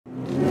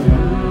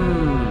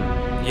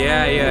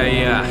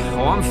Yeah.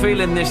 Oh, I'm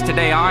feeling this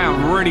today. I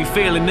am really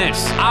feeling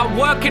this. Our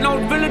work in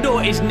Old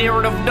Villador is near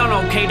enough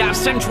done, okay? That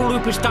central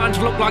loop is starting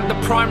to look like the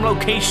prime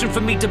location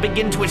for me to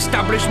begin to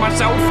establish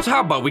myself. So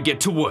how about we get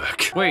to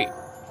work? Wait.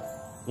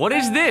 What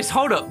is this?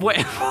 Hold up,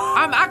 wait.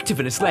 I'm active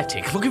and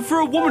athletic, looking for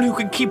a woman who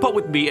can keep up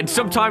with me and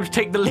sometimes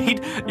take the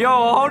lead. Yo,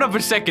 hold up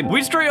a second.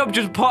 We straight up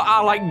just put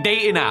our, like,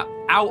 dating app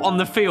out on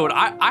the field.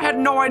 I had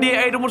no idea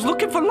Aiden was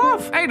looking for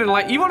love. Aiden,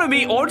 like, you want to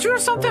meet Audrey or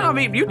something? I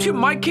mean, you two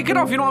might kick it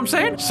off, you know what I'm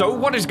saying? So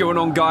what is going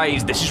on,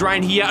 guys? This is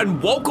Ryan here,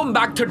 and welcome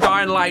back to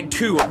Dying Light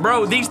 2.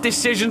 Bro, these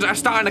decisions are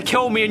starting to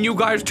kill me and you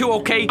guys too,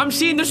 okay? I'm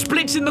seeing the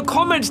splits in the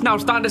comments now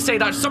starting to say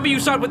that some of you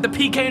side with the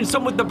PK and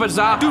some with the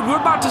Bazaar. Dude, we're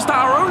about to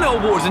start our own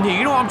little wars in here,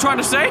 you know what I'm trying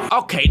to say?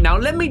 Okay, now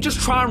let me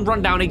just try and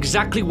run down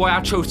exactly why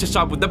I chose to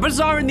side with the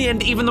Bazaar in the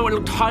end, even though it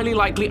looked highly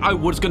likely I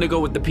was going to go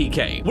with the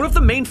PK. One of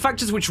the main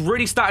factors which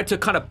really started to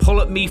kind of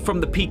pull at me from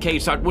the PK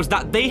side was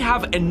that they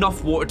have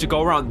enough water to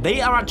go around.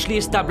 They are actually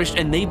established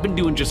and they've been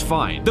doing just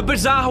fine. The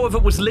Bazaar, however,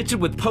 was littered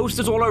with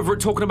posters all over it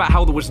talking about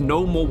how there was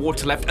no more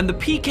water left, and the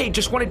PK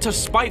just wanted to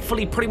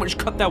spitefully pretty much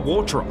cut their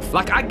water off.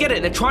 Like, I get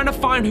it, they're trying to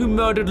find who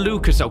murdered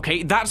Lucas,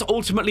 okay? That's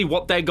ultimately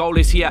what their goal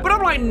is here. But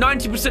I'm like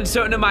 90%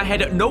 certain in my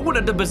head that no one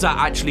at the Bazaar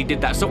actually did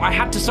that, so I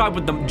had to side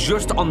with them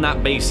just on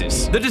that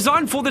basis. The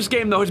design for this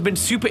game, though, has been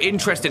super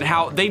interesting,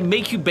 how they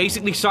make you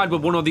basically side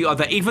with one or the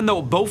other, even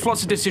though both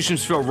lots of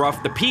decisions feel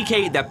rough. The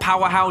PK, their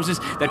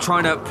powerhouses, they're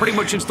trying to pretty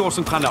much install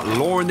some kind of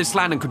law in this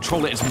land and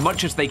control it as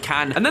much as they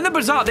can. And then the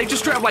Bazaar, they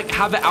just straight up like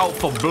have it out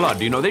for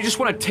blood, you know? They just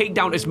want to take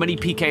down as many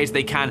PK as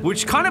they can,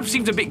 which kind of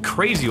seems a bit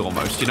crazy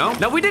almost, you know?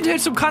 Now, we did hear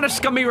some kind of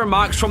scummy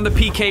remarks from the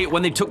PK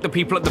when they took the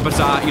people at the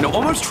Bazaar, you know,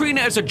 almost treating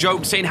it as a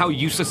joke, saying how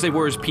useless they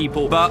were as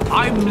people. But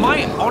I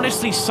might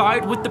honestly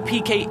side with the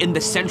PK in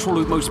the central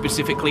loop most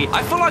specifically.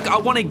 I feel like I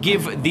want to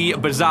give the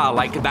Bazaar,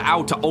 like, the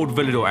outer Old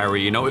Villador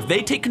area, you know? If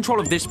they take control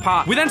of this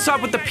part, we then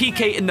side with the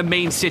PK in the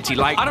main city.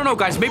 Like, I don't know,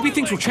 guys, maybe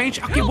things will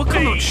change. Okay, we're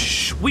coming.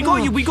 Shh, we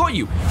got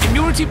you.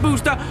 Immunity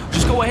booster,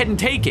 just go ahead and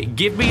take it.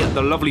 Give me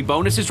the lovely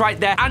bonuses right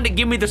there, and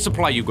give me the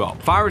supply you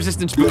got. Fire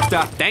resistance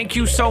booster, thank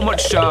you so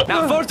much, sir.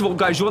 Now, first of all,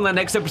 guys, you want the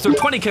next episode,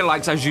 20k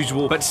likes as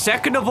usual. But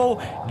second of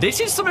all, this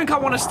is something I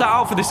want to start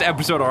out for this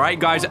episode, all right,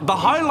 guys? The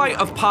highlight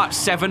of part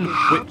 7.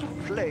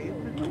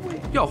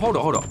 Yo, hold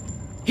on.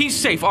 He's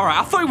safe. All right,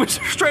 I thought he was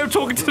straight up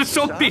talking to the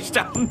zombies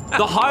down there.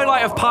 The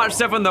highlight of part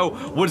 7, though,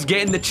 was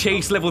getting the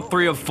chase level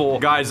 3 of 4.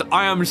 Guys,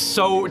 I am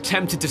so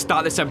tempted to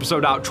start this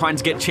episode out trying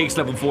to get chase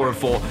level 4 of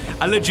 4.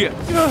 A legit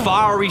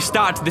fiery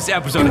start to this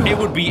episode. It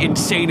would be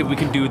insane if we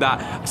can do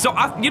that. So,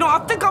 I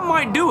think I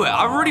might do it.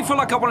 I really feel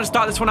like I want to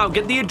start this one out,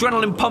 get the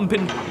adrenaline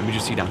pumping. Let me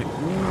just see down here.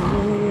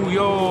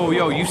 Ooh,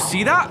 yo, you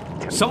see that?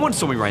 Someone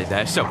saw me right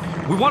there. So,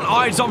 we want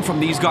eyes on from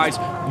these guys.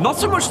 Not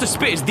so much the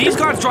spitters. These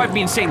guys drive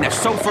me insane. They're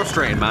so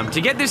frustrating, man.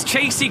 To get this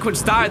chase sequence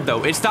started,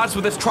 though, it starts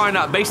with us trying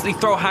to basically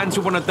throw hands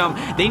with one of them.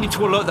 They need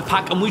to alert the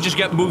pack, and we just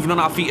get moving on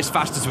our feet as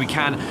fast as we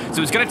can.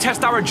 So it's going to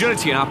test our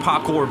agility and our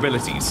parkour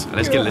abilities.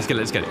 Let's get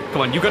it.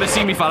 Come on, you got to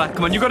see me, fella.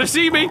 Come on, you got to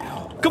see me.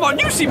 Come on,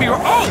 you see me.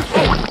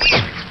 Oh!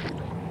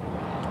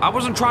 I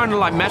wasn't trying to,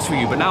 like, mess with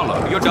you, but now,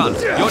 look, you're done.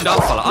 You're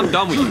done, fella. I'm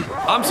done with you.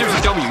 I'm seriously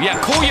done with you. Yeah,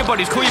 call your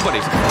buddies.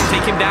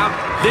 Take him down.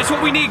 This is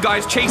what we need,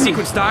 guys. Chase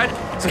sequence started.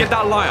 Let's get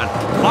that lion.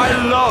 I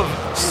love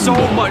so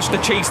much the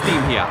chase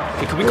theme here.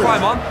 Okay, can we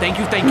climb on? Thank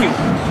you.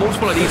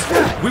 Multiple of these.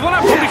 We want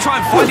to probably try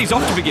and fight these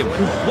off to begin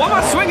with. What am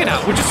I swinging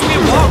at? We're just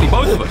swinging wildly,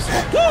 both of us.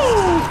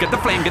 Woo! Get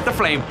the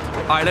flame.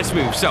 All right, let's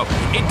move. So,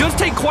 it does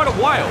take quite a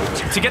while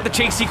to get the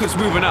chase sequence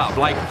moving up.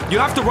 Like, you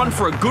have to run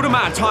for a good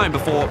amount of time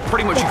before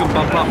pretty much you can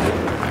bump up.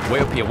 Way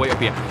up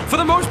here. For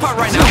the most part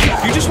right now,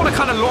 you just want to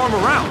kind of lure him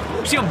around.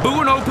 See, I'm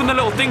booting open the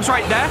little things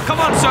right there. Come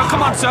on,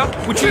 sir.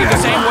 We treat you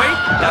the same way.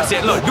 That's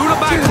it. Look, do the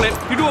backflip.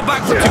 You do a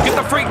backflip too. Get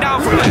the freak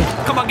down from there.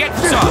 Come on, get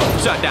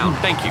sir down.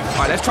 Thank you.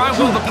 All right, let's try and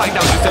wheel the pack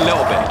down just a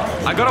little bit.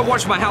 I gotta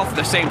watch my health at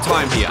the same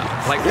time here.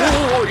 Like,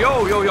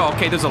 yo.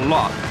 Okay, there's a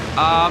lot.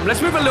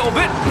 Let's move a little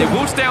bit. They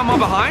will stay on my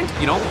behind.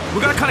 You know,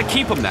 we're gonna kind of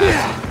keep them there.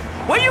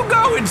 Where you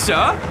going,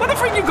 sir? Where the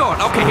freak you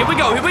going? Okay, here we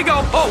go.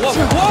 Oh,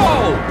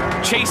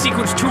 whoa. Chase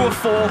sequence 2 of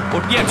 4. 2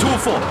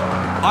 of 4.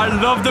 I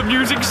love the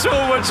music so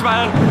much,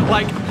 man.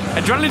 Like,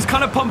 adrenaline's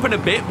kind of pumping a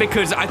bit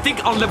because I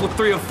think on level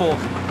 3 of 4,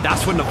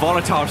 that's when the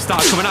volatiles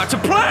start coming out to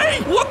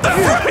play. What the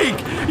freak?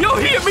 Yo,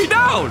 he hit me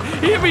down.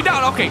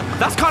 Okay,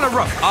 that's kind of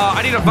rough.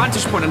 I need a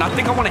vantage point, and I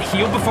think I want to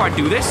heal before I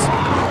do this.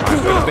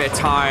 I've got a bit of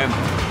time.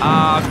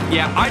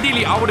 Yeah,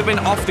 ideally, I would have been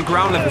off the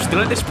ground level still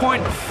at this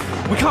point.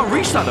 We can't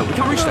reach that, though.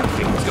 Okay, let's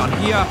go on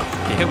here.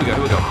 Okay, here we go.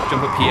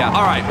 Jump up here.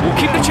 All right, we'll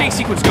keep the chase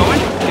sequence going.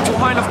 Get to a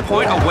high enough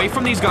point away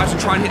from these guys and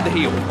try and hit the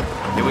heal.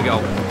 Here we go.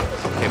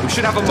 Okay, we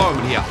should have a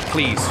moment here.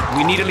 Please.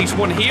 We need at least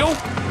one heal.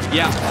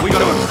 Yeah, we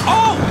got to...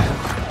 Oh!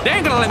 They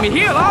ain't gonna let me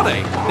heal, are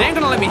they? They ain't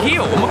gonna let me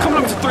heal. And we're coming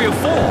up to 3 or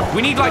 4.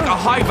 We need, like, a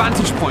high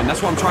vantage point.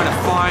 That's what I'm trying to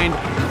find.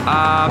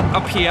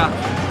 Up here.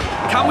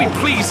 Can we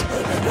please...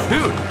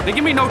 Dude, they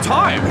give me no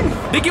time.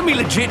 They give me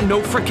legit no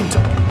freaking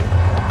time.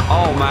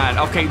 Oh, man.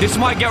 Okay, this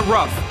might get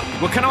rough.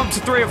 We're kind of up to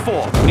 3 or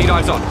 4. Need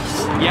eyes on.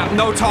 Yeah,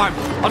 no time.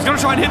 I was gonna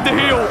try and hit the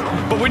heel,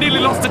 but we nearly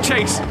lost the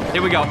chase.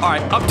 Here we go. All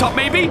right, up top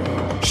maybe.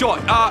 Sure.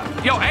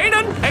 Yo,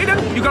 Aiden,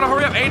 you gotta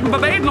hurry up,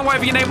 Aiden, or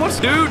whatever your name was.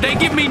 Dude, they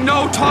give me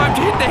no time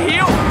to hit the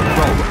heel.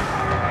 Bro,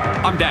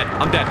 I'm dead.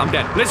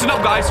 Listen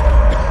up, guys.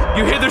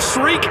 You hear the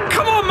shriek?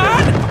 Come on,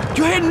 man.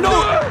 You hear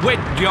no? We're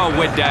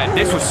dead.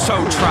 This was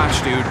so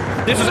trash, dude.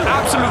 This was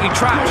absolutely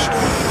trash.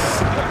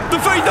 The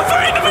feet.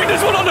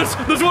 There's one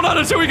on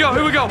us. Here we go.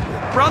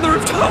 Round the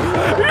rooftop.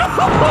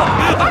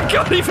 I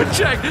can't even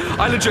check.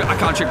 I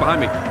can't check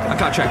behind me. I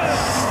can't check.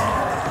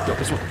 Yo,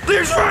 this one.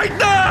 He's right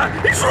there.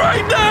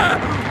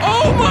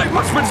 Oh my.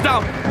 My sprint's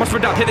down.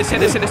 Hit this.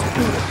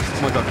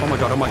 Oh my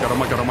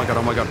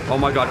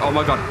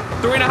god.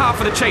 3.5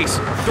 for the chase.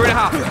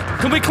 3.5.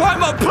 Can we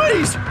climb up,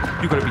 please?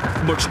 You gotta be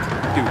much,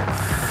 dude.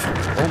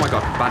 Oh my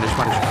god. Vanish.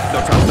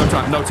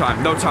 No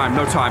time.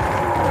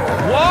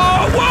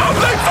 Whoa,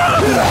 big fella!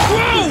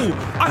 Whoa!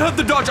 I heard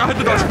the dodge. Here we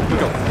go.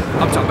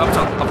 Up top.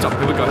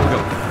 Here we go.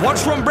 Watch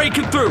from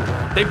breaking through.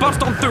 They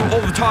bust on through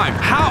all the time.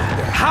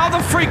 How the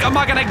freak am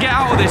I gonna get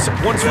out of this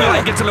once we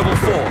like get to level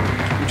 4?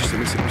 Let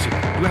me see. Do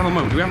we have a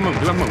moment? We have a moment.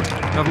 Come on.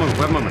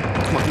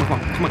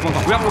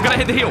 We're gonna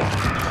hit the heel.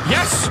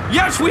 Yes,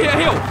 we hit a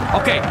heel.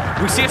 Okay,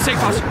 we see a safe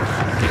house.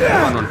 Okay,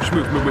 run. Just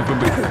move.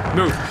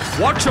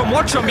 Watch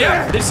them.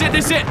 Yeah, this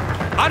it.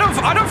 I don't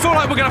feel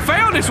like we're gonna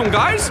fail on this one,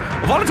 guys.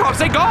 Volatiles,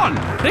 they're gone.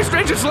 They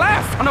just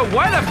left. I don't know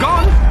where they've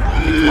gone.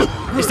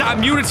 It's that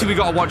immunity we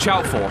gotta watch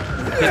out for.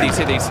 Hit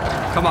these.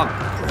 Come on.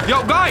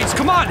 Yo, guys,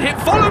 come on.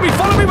 Follow me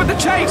with the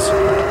chase.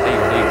 There you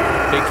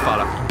go.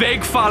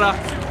 Big fella.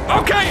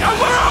 Okay, and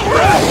we're out.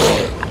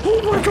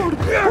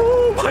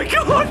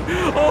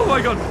 Oh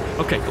my god.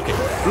 Okay.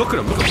 Look at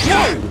him.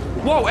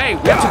 Whoa, hey,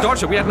 we have to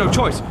dodge it. We had no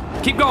choice.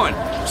 Keep going.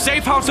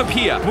 Safe house up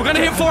here. We're gonna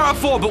hit 4 out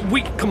of 4, but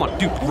come on,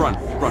 dude, run.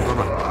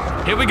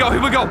 Here we go.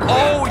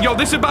 Oh, yo,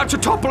 this is about to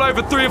topple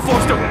over 3 or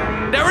 4 still.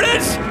 There it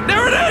is.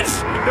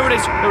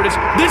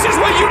 This is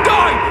where you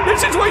die.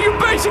 This is where you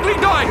basically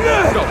die.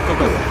 Go.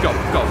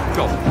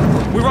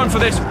 We run for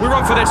this. Go.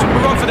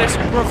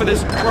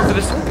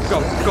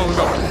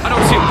 I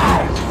don't see him.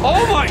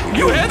 Oh my,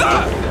 you hear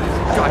that?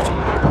 Guys,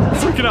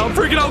 I'm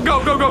freaking out. Go.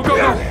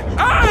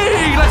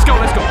 Hey, let's go.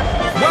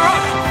 We're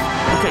up.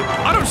 Okay,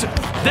 I don't see.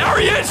 There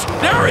he is.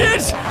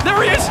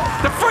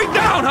 The freak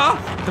down, huh?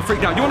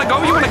 You wanna go?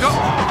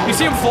 You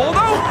see him fall,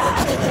 though?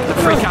 The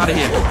freak out of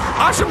here.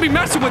 I shouldn't be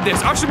messing with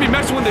this,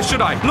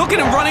 should I? Look at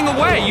him running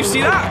away. You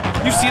see that?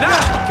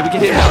 Can we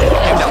get him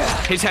down?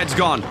 His head's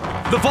gone.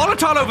 The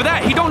volatile over there,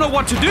 he don't know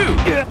what to do.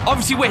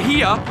 Obviously, we're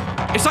here.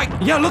 It's like,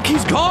 yeah, look,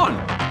 he's gone.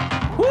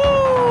 Woo!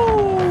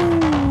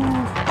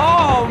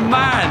 Oh,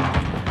 man.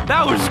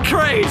 That was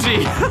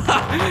crazy.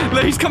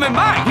 Look, he's coming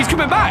back.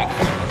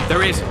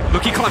 There he is.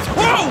 Look, he climbs.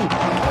 Whoa!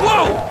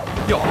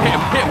 Yo, hit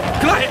him.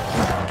 Can I hit?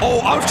 Oh,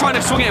 I was trying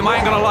to swing at him. I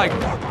ain't gonna lie.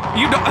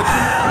 You don't.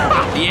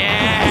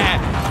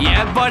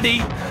 Yeah,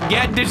 buddy.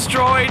 Get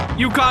destroyed.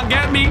 You can't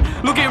get me.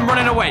 Look at him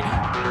running away.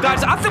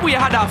 Guys, I think we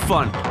had our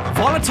fun.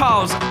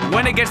 Volatiles,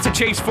 when it gets to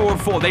chase 4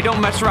 and 4, they don't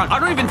mess around. I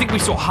don't even think we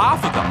saw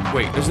half of them.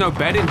 Wait, there's no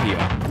bed in here.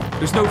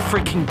 There's no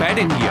freaking bed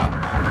in here.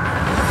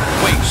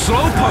 Wait,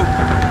 slowpoke.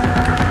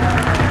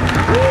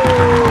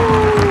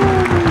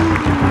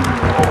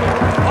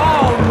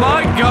 Oh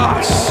my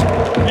gosh!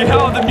 You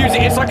hear the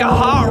music? It's like a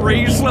heart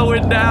rate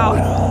slowing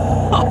down.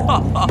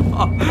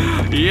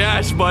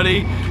 Yes,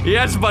 buddy.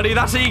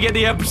 That's how you get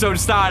the episode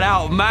started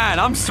out. Man,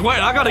 I'm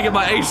sweating. I gotta get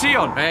my AC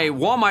on. Hey,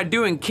 what am I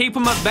doing? Keep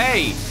them at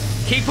bay.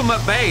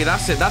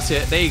 That's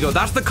it. There you go.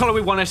 That's the color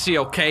we want to see,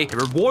 okay?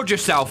 Reward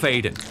yourself,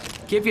 Aiden.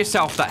 Give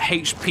yourself that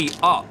HP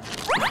up.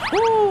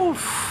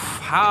 Oof.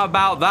 How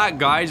about that,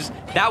 guys?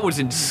 That was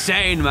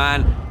insane,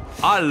 man.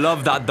 I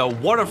love that, though.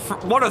 What a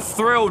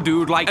thrill,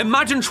 dude. Like,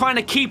 imagine trying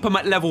to keep him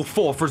at level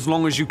 4 for as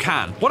long as you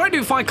can. What I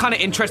do find kind of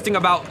interesting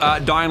about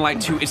Dying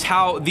Light 2 is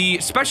how the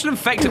special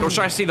infected, or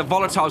should I say the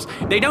volatiles,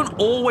 they don't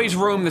always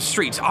roam the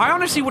streets. I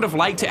honestly would have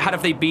liked it had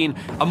if they been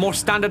a more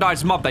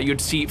standardized mob that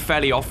you'd see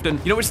fairly often.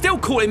 You know, it's still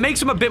cool. It makes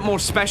them a bit more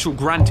special,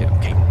 granted.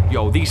 Okay,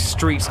 yo, these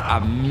streets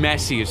are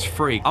messy as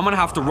freak. I'm gonna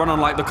have to run on,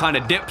 like, the kind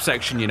of dip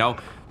section, you know?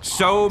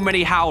 So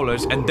many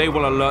howlers, and they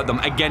will alert them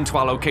again to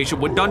our location.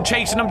 We're done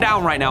chasing them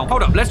down right now.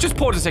 Hold up, let's just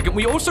pause a second.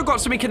 We also got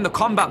something in the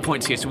combat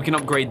points here, so we can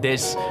upgrade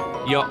this.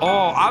 Yeah,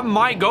 oh, I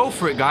might go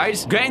for it,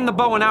 guys. Getting the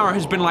bow and arrow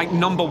has been, like,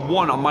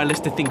 #1 on my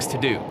list of things to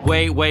do.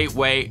 Wait.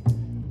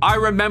 I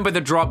remember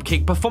the drop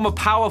kick. Perform a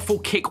powerful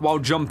kick while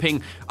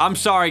jumping. I'm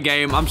sorry,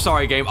 game.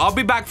 I'll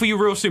be back for you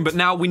real soon, but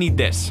now we need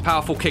this.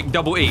 Powerful kick,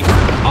 double E.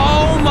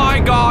 Oh my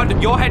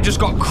god. Your head just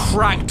got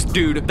cracked,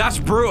 dude. That's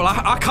brutal.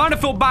 I kind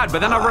of feel bad,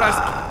 but then I realized...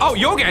 Oh,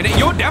 you're getting it.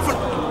 You're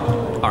definitely...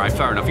 All right,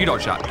 fair enough. You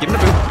dodge that. Give him the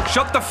boot.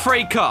 Shut the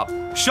freak up.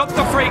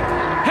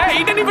 Hey,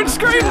 he didn't even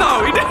scream,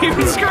 though.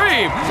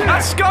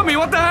 That's scummy.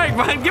 What the heck,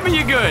 man? Give me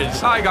your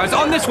goods. All right, guys.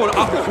 On this one,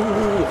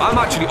 I'm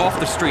actually off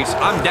the streets.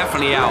 I'm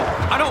definitely out.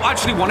 I don't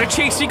actually want a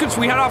chase sequence.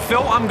 We had our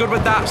fill. I'm good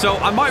with that. So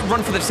I might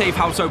run for the safe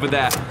house over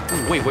there.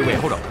 Wait,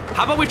 hold up.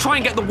 How about we try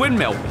and get the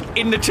windmill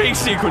in the chase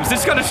sequence? This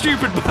is kind of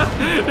stupid, but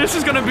this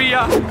is gonna be,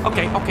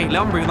 okay, let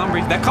them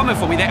breathe. They're coming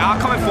for me. They are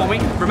coming for me.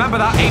 Remember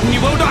that, Aiden,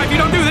 you will die if you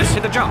don't do this.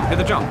 Hit the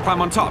jump,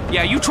 climb on top.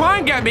 Yeah, you try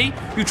and get me.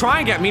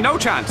 No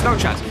chance.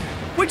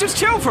 We just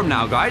chill from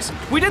now, guys.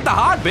 We did the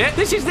hard bit.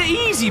 This is the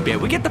easy bit.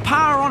 We get the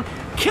power on,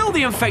 kill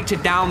the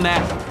infected down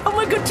there, and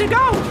we're good to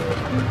go.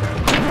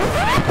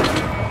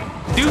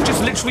 Dude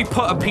just literally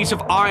put a piece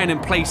of iron in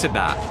place of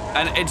that,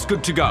 and it's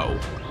good to go.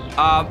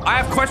 I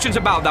have questions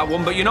about that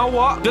one, but you know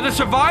what? Do the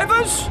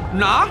survivors?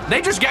 Nah,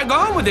 they just get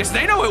going with this.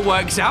 They know it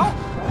works out.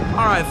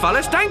 All right,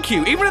 fellas, thank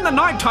you. Even in the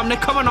nighttime, they're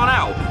coming on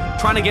out,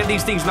 trying to get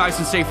these things nice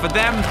and safe for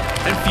them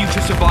and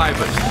future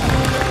survivors.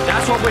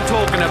 That's what we're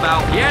talking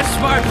about. Yes,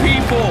 my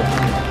people.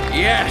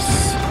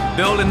 Yes.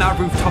 Building that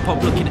rooftop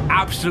up, looking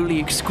absolutely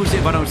exquisite,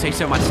 if I don't say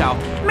so myself.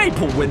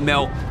 Maple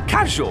windmill.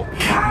 Casual.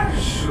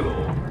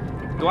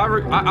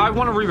 I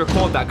want to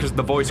re-record that because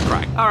the voice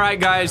cracked. All right,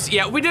 guys.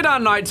 Yeah, we did our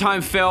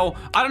nighttime fill.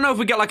 I don't know if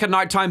we get like a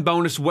nighttime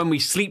bonus when we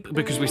sleep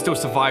because we still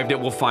survived it.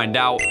 We'll find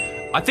out.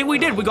 I think we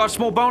did. We got a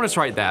small bonus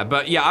right there.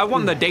 But yeah, I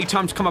want the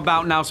daytime to come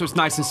about now so it's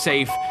nice and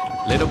safe.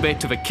 Little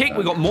bit of a kick.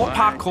 We got more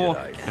parkour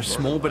and a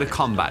small bit of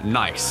combat.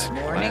 Nice.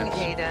 Morning,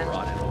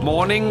 Aiden.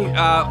 Morning.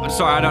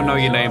 Sorry, I don't know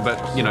your name,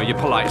 but, you know, you're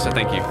polite, so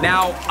thank you.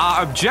 Now,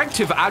 our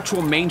objective,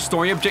 actual main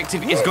story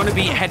objective, is going to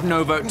be heading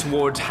over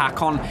towards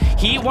Hakon.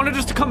 He wanted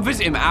us to come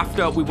visit him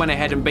after we went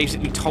ahead and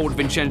basically told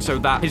Vincenzo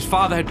that his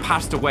father had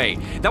passed away.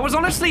 That was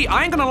honestly,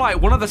 I ain't gonna lie,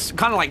 one of the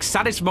kind of like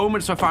saddest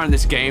moments so far in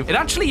this game. It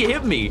actually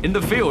hit me in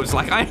the feels,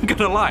 like, I ain't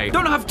gonna lie.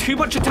 Don't have too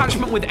much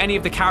attachment with any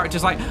of the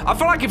characters. Like, I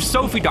feel like if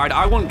Sophie died,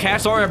 I wouldn't care.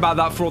 Sorry about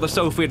that for all the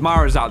Sophie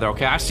admirers out there,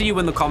 okay? I see you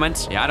in the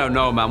comments. Yeah, I don't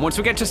know, man. Once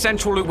we get to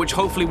Central Loot, which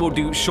hopefully we'll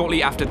do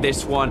shortly after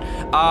this one,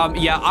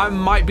 yeah, I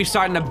might be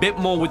siding a bit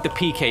more with the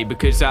PK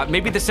because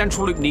maybe the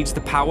Central Loop needs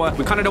the power.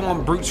 We kind of don't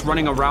want brutes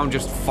running around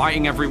just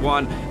fighting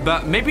everyone,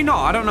 but maybe not.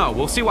 I don't know.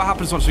 We'll see what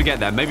happens once we get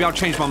there. Maybe I'll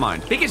change my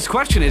mind. Biggest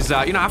question is,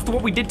 you know, after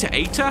what we did to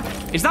Aita,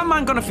 is that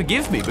man gonna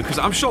forgive me? Because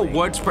I'm sure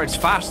word spreads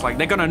fast. Like,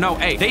 they're gonna know,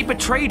 hey, they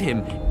betrayed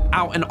him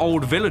out in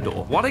Old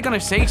Villador. What are they gonna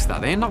say to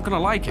that? They're not gonna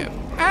like it.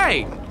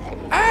 Hey!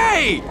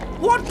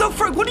 What the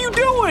frick? What are you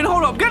doing?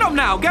 Hold up, get up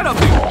now, get up.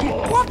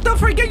 What the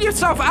frick? Get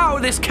yourself out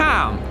of this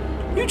cam.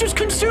 You just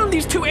consumed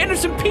these two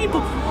innocent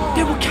people.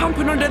 They were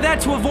camping under there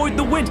to avoid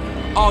the wind.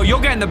 Oh, you're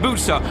getting the boot,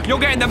 sir. You're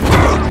getting the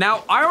boot.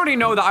 Now, I already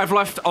know that I've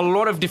left a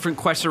lot of different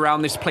quests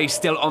around this place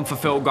still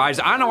unfulfilled, guys.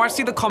 I know, I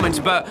see the comments,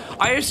 but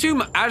I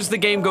assume as the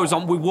game goes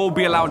on, we will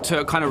be allowed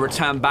to kind of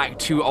return back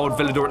to Old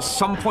Villador at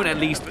some point at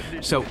least.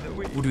 So,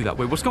 we'll do that.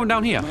 Wait, what's going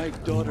down here?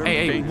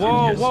 Hey,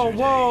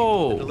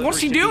 whoa. What's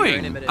he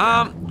doing?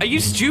 Are you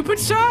stupid,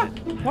 sir?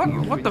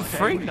 What the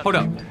freak? Hold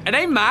up. Are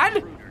they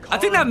mad? I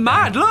think they're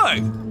mad, look.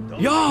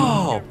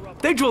 Yo,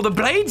 they draw the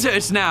blades at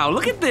us now.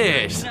 Look at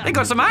this. They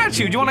got some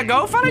attitude. You want to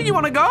go, fella? You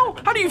want to go?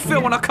 How do you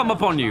feel when I come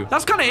up on you?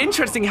 That's kind of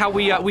interesting how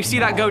we see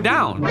that go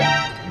down.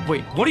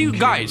 Wait, what are you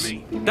guys?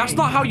 That's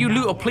not how you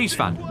loot a police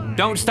van.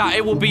 Don't start.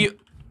 It will be...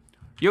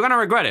 You're gonna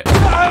regret it.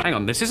 Hang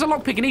on, this is a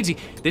lockpick and easy.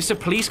 This is a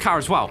police car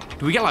as well.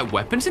 Do we get like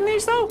weapons in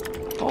these though?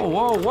 Oh,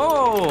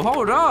 whoa,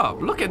 hold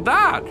up. Look at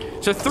that.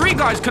 So 3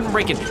 guys couldn't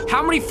break in.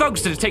 How many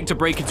thugs did it take to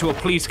break into a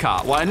police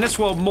car? Well, in this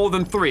world, more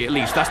than 3 at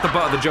least. That's the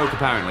butt of the joke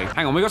apparently.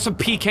 Hang on, we got some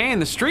PK in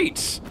the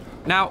streets.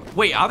 Now,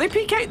 wait, are they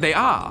PK? They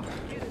are.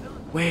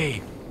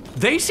 Wait.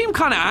 They seem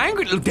kind of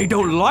angry. They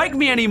don't like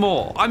me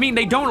anymore. I mean,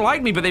 they don't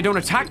like me, but they don't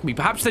attack me.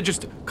 Perhaps they're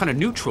just kind of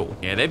neutral.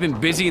 Yeah, they've been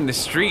busy in the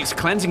streets,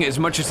 cleansing it as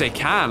much as they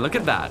can. Look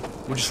at that.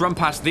 We'll just run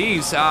past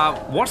these.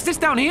 What's this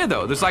down here,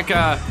 though? There's like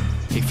a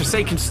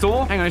forsaken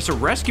store. Hang on, it's a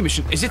rescue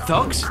mission. Is it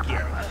thugs?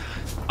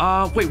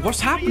 Wait,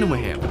 what's happening with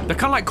him? They're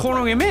kind of like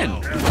cornering him in.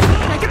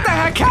 Hey, get the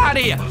heck out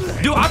of here.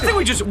 Dude, I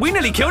think we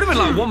nearly killed him in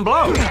like 1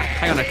 blow.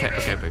 Hang on,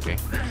 okay.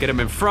 Get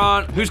him in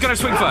front. Who's gonna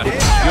swing first?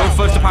 You're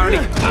first, apparently.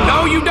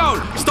 No, you don't.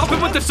 Stop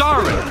him with the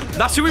siren.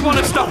 That's who we want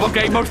to stop,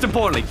 okay? Most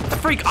importantly.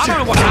 Freak, I don't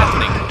know what's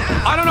happening.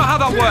 I don't know how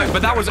that worked,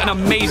 but that was an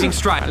amazing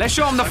strike. Let's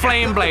show him the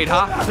flame blade,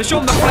 huh? Let's show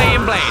him the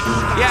flame blade.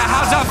 Yeah,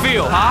 how's that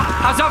feel, huh?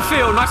 How's that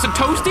feel? Nice and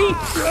toasty?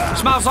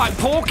 Smells like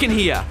pork in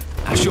here.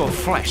 That's your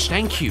flesh,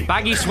 thank you.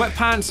 Baggy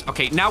sweatpants.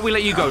 Okay, now we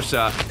let you go,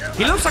 sir.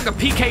 He looks like a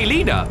PK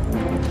leader.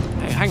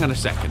 Hey, hang on a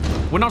second.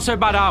 We're not so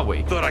bad, are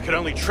we? Thought I could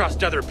only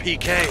trust other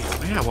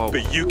PKs. Yeah, well...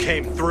 But you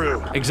came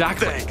through.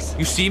 Exactly. Thanks.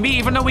 You see me?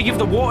 Even though we give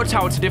the water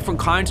tower to different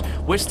kinds,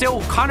 we're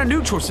still kind of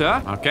neutral,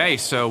 sir. Okay,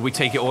 so we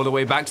take it all the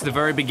way back to the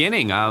very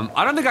beginning.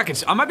 I don't think I can...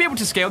 I might be able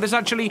to scale this,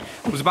 actually.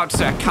 I was about to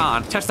say I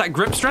can't. Test that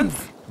grip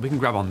strength. We can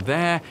grab on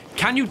there.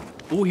 Can you...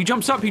 Oh, he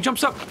jumps up. He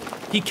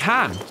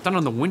can. Stand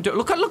on the window.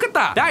 Look at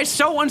that. That is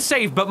so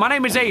unsafe, but my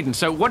name is Aiden,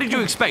 so what did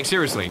you expect,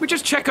 seriously? We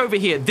just check over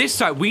here. This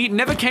side, we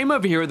never came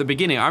over here at the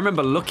beginning. I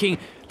remember looking.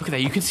 Look at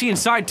that. You can see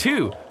inside,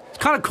 too. It's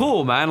kind of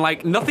cool, man.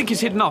 Like, nothing is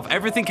hidden off.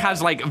 Everything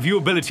has, like,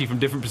 viewability from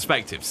different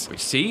perspectives. Wait,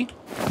 see?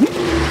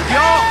 Yo!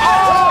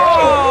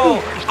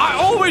 Oh! I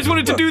always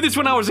wanted to do this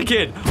when I was a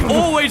kid.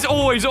 Always,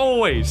 always,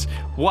 always.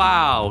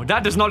 Wow,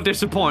 that does not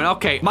disappoint.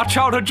 Okay, my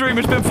childhood dream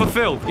has been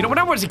fulfilled. You know, when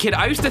I was a kid,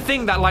 I used to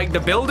think that, like, the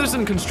builders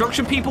and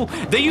construction people,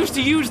 they used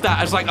to use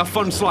that as, like, a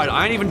fun slide.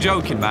 I ain't even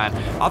joking, man.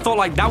 I thought,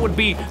 like, that would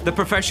be the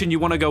profession you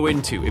want to go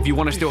into if you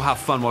want to still have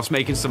fun whilst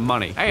making some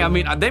money. Hey, I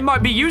mean, they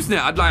might be using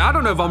it. I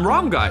don't know if I'm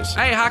wrong, guys.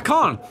 Hey,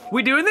 Hakon,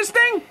 we doing this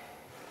thing?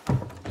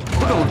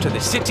 We're going to the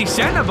city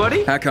center,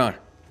 buddy. Hakon.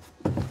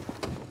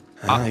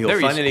 You're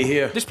finally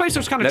here. This place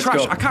looks kind of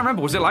trash. I can't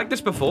remember. Was it like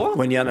this before?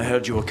 When Yana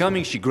heard you were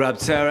coming, she grabbed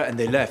Sarah and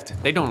they left.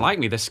 They don't like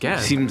me. They're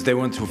scared. Seems they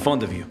weren't too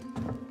fond of you.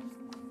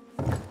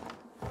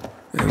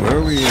 And where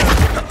are we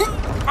at?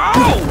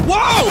 Oh,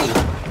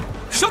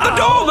 whoa! Shut the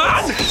door,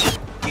 man!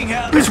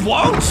 It's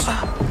WALTZ?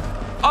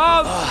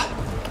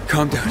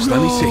 Calm down.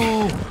 Let me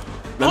see.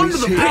 Under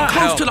the pit,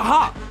 close to the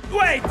heart.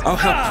 Wait! I'll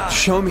help.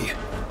 Show me.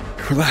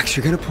 Relax.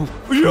 You're gonna pull.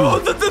 Yo,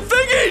 the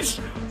thing is!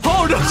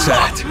 Hold on! What's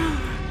that?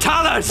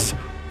 Tell us!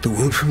 The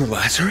wound from the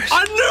Lazarus?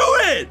 I knew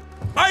it!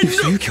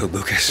 So you killed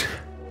Lucas.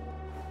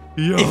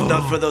 Yo. If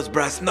not for those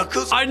brass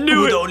knuckles, I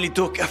knew it it would only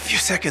took a few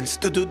seconds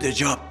to do the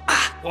job.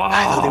 Wow.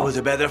 I thought he was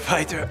a better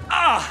fighter.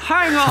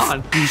 Hang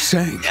on. You're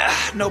saying?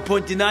 No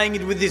point denying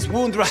it with this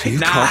wound right So you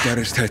carved out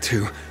his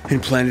tattoo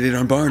and planted it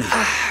on Barney.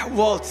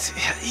 WALTZ,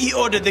 he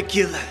ordered the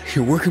kill.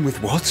 You're working with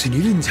WALTZ and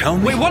you didn't tell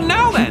me? Wait, what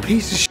now then? You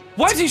piece of shit.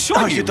 Why is he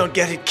shooting you? You don't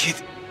get it, kid.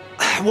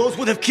 WALTZ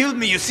would have killed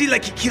me, you see,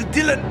 like he killed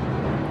Dylan.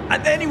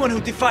 And anyone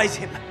who defies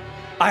him.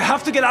 I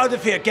have to get out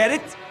of here, get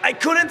it? I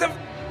couldn't have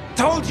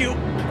told you.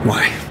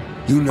 Why?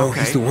 You know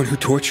he's the one who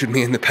tortured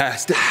me in the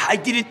past. I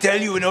didn't tell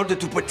you in order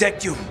to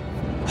protect you.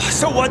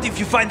 So what if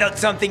you find out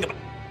something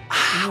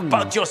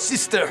about your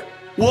sister?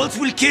 WALTZ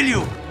will kill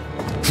you.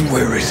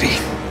 Where is he?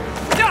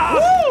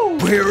 Woo!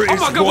 Where is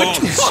my God,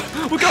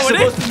 WALTZ? we're going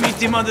in. Supposed to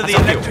meet him under the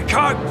electric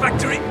car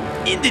factory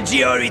in the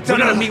GRE We're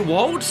tunnel. gonna meet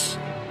WALTZ?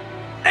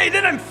 Hey,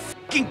 then I'm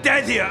fucking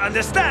dead here,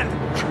 understand?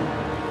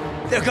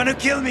 They're gonna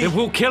kill me. They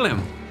will kill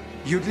him.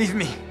 You'd leave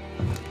me.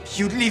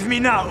 You'd leave me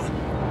now.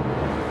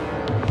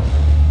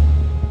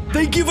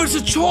 They give us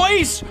a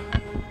choice!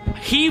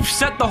 He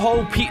set the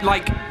whole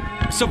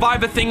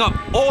Survivor thing up.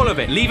 All of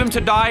it. Leave him to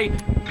die.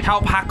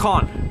 Help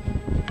Hakon.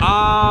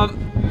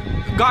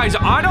 Guys,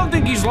 I don't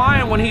think he's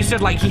lying when he said,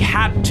 like, he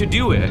had to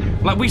do it.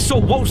 Like, we saw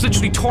WALTZ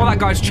literally tore that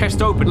guy's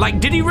chest open. Like,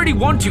 did he really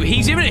want to?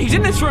 He's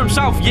in this for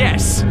himself,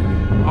 yes.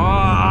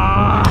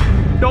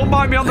 Don't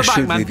bite me on the back,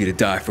 man. I should leave you to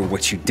die for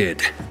what you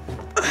did.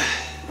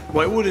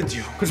 Why wouldn't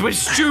you? Because we're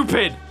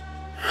stupid.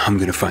 I'm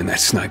gonna find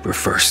that sniper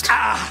first.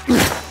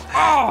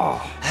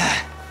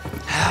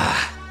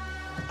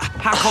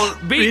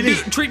 Hakon, Really?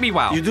 treat me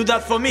well. You do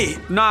that for me?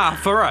 Nah,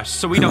 for us,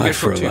 so we don't get Life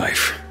for a shot too.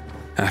 life.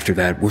 After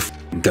that, we're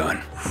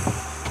done.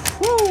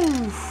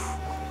 Woo.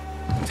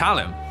 Tell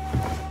him.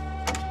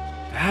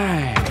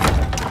 Dang.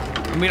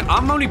 I mean,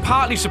 I'm only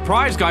partly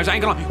surprised, guys. I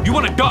ain't gonna lie. You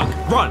wanna duck,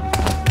 run.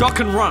 Duck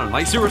and run.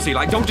 Like, seriously,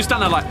 like, don't just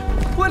stand there like,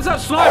 where's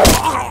that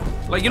sniper?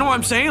 Like, you know what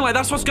I'm saying? Like,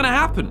 that's what's gonna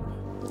happen.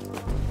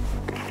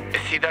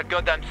 See that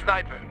goddamn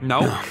sniper?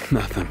 No. No,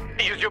 nothing.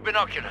 Use your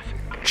binoculars.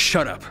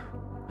 Shut up.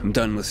 I'm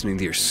done listening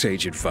to your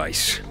sage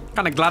advice.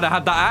 Kinda glad I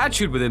had that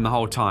attitude with him the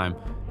whole time.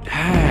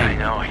 Dang. I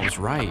know. I was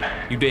right.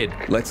 You did.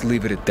 Let's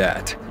leave it at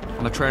that.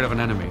 On the trail of an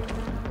enemy.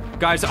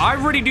 Guys, I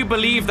really do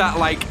believe that,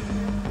 like,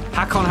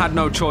 Hakon had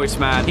no choice,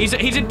 man. He's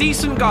a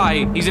decent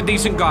guy. He's a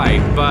decent guy,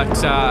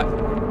 but,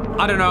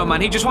 I don't know,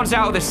 man. He just wants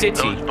out of the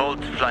city. Those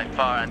bolts fly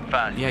far and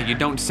fast. Yeah, you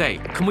don't say.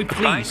 Can we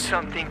Find please?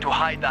 something to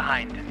hide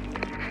behind.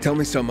 Tell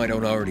me something I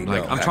don't already know.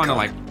 Like, I'm trying to, Hakon.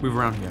 like, move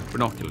around here.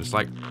 Binoculars.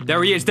 Like,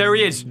 there he is. There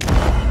he is.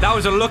 That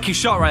was a lucky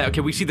shot, right?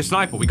 Okay, we see the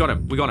sniper. We got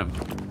him. We got him.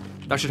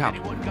 That should help.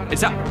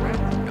 Is that...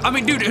 I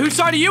mean, dude, whose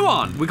side are you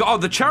on? We got... Oh,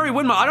 the cherry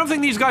windmill. I don't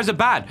think these guys are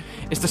bad.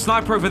 It's the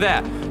sniper over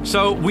there.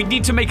 So, we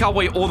need to make our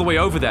way all the way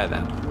over there,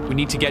 then. We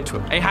need to get to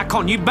him. Hey,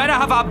 Hakon, you better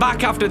have our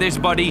back after this,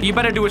 buddy. You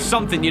better do us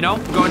something, you know?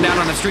 Going down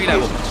on the street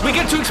level. We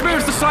get to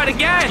experience the side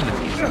again!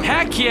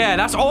 Heck yeah,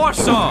 that's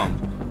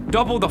awesome!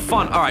 Double the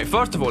fun. All right,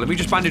 first of all, let me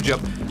just bandage up.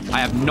 I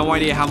have no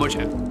idea how much...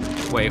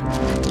 Wait.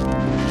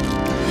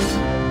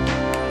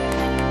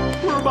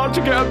 We're about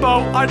to get a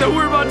boat. I know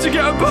we're about to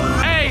get a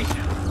boat. Hey,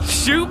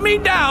 shoot me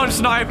down,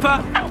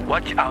 sniper.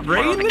 Watch out for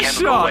Rain the the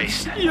chemical shots.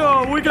 waste.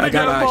 Yo, we're gonna I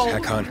get got a eyes, boat.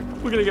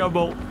 Hakon. We're gonna get a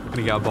boat. We're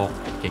gonna get a boat.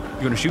 Okay,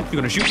 you gonna shoot? You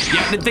gonna shoot?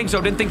 Yeah, didn't think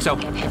so. Didn't think so.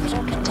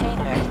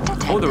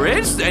 Oh, there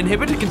is?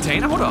 Inhibitor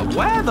container? Hold up.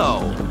 Where,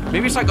 though?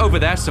 Maybe it's like over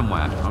there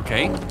somewhere.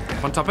 Okay.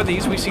 On top of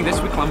these, we see this.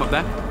 We climb up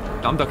there.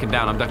 I'm ducking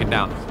down. I'm ducking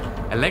down.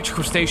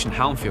 Electrical station,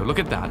 Helmfield. Look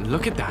at that.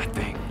 Look at that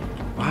thing.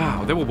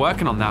 Wow, they were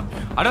working on that.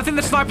 I don't think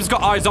the sniper's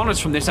got eyes on us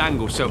from this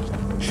angle, so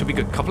should be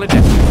good. Couple of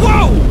deaths.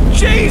 Whoa!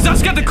 Jeez, that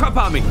scared the crap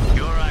out of me.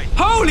 You're right.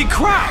 Holy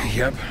crap!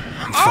 Yep,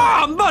 I'm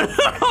fine. Oh,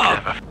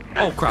 man!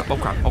 Oh, crap. Oh,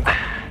 crap. Oh, crap.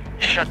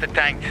 Shut the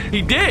tanks.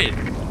 He did.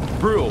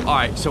 Brutal. All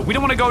right, so we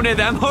don't want to go near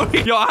them.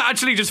 Yo, I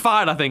actually just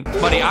fired, I think.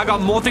 Buddy, I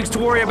got more things to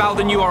worry about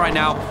than you are right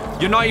now.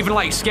 You're not even,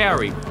 like,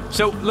 scary.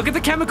 So look at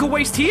the chemical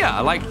waste here.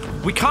 Like,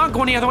 we can't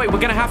go any other way. We're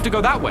gonna have to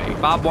go that way.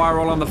 Barbed wire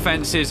all on the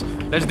fences.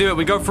 Let's do it.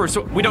 We go for it.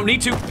 So we don't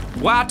need to.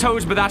 Wear our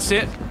toes, but that's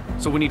it.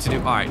 So we need to do.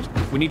 All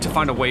right. We need to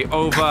find a way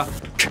over.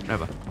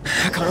 Over.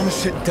 I'm gonna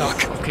sit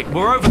duck. Okay,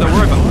 we're over there.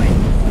 We're over.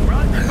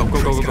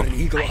 Go. Got an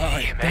eagle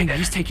eye. Dang,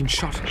 he's taking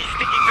shots. Sticking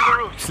to the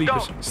roof.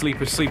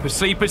 Sleepers.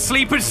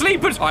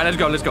 All right,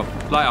 let's go.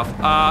 Light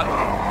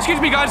off.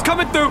 Excuse me, guys,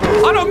 coming through.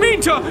 I don't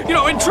mean to,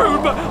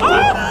 intrude, but.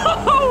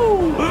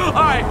 Oh! All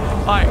right.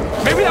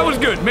 Maybe that was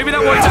good. Maybe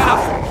that wasn't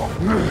enough.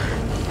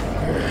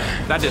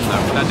 That didn't,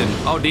 though. That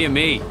didn't. Oh, dear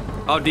me.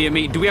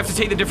 Do we have to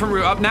take the different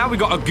route up now? We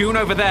got a goon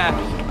over there.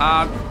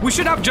 We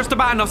should have just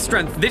about enough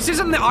strength. This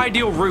isn't the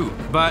ideal route,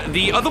 but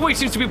the other way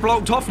seems to be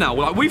blocked off now.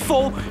 Like, we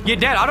fall, you're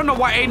dead. I don't know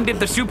why Aiden did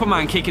the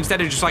Superman kick instead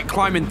of just, like,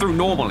 climbing through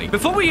normally.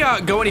 Before we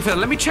go any further,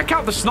 let me check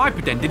out the sniper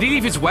then. Did he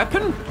leave his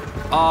weapon?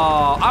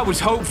 I was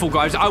hopeful,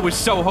 guys. I was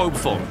so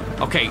hopeful.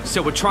 Okay,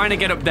 so we're trying to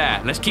get up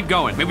there. Let's keep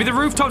going. Maybe the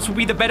rooftops will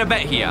be the better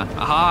bet here.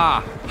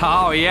 Aha.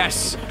 Oh,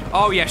 yes.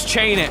 Oh, yes.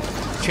 Chain it.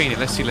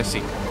 Let's see.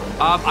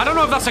 I don't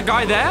know if that's a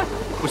guy there.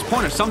 Was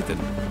pointing at something.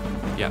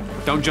 Yeah,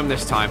 don't jump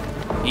this time.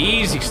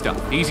 Easy stuff.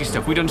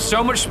 We've done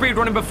so much speed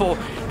running before.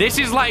 This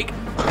is like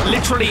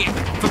literally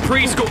for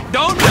preschool.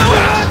 Don't do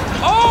it!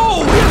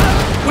 Oh!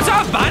 Was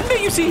that a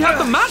bandit? You see, he had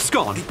the mask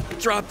on.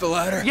 Drop the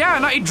ladder. Yeah,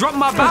 and he dropped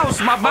my bows,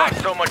 my back.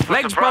 So much for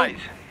Legs surprise.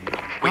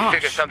 We Gosh.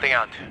 figured something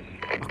out.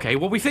 Okay,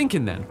 what we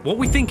thinking then?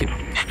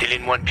 Still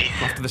in one piece.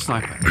 After the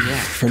sniper. Yeah.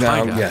 For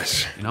now, kinda,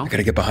 yes. You know? I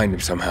gotta get behind him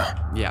somehow.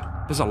 Yeah.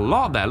 There's a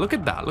lot there. Look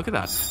at that.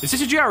 Is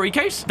this a GRE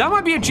case? That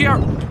might be a GRE.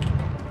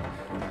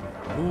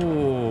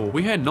 Oh,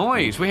 we hear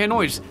noise.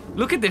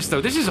 Look at this,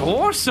 though. This is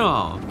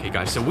awesome. Okay,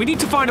 guys, so we need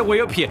to find a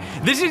way up here.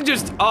 This is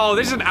just,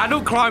 this is an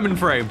adult climbing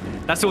frame.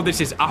 That's all this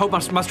is. I hope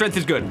my strength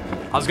is good.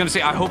 I was going to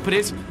say, I hope it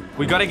is.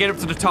 We got to get up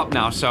to the top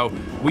now, so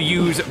we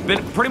use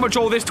pretty much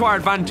all this to our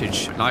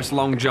advantage. Nice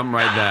long jump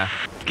right there.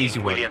 Easy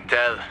way. William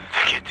Tell,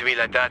 they get to me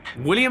like that.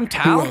 William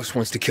Tell? Who else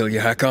wants to kill you,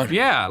 Hakon?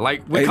 Yeah,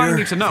 like, we kind of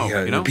need to know,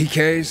 you know? The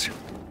PKs?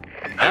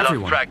 I lost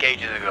Everyone. track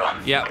ages ago.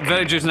 Yeah,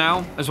 villagers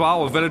now as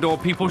well, or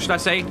Villador people, should I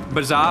say.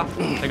 Bizarre.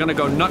 They're gonna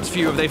go nuts for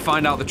you if they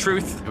find out the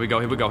truth. Here we go,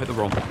 hit the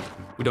roll.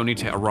 We don't need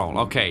to hit a roll,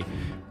 okay.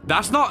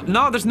 That's not,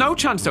 no, there's no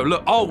chance though.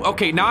 Look, oh,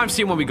 okay, now I'm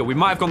seeing where we go. We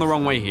might have gone the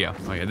wrong way here.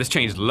 Oh yeah, this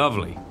chain's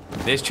lovely.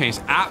 This chain's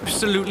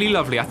absolutely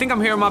lovely. I think I'm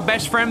hearing my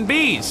best friend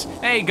Bees.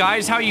 Hey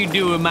guys, how you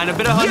doing, man? A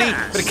bit of honey,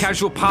 bit of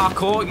casual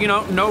parkour, you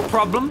know, no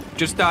problem.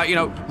 Just,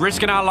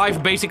 risking our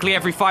life basically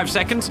every 5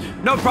 seconds.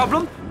 No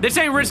problem. This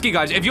ain't risky,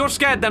 guys. If you're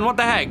scared, then what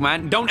the heck,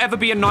 man? Don't ever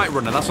be a night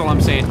runner, that's all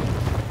I'm saying.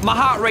 My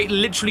heart rate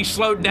literally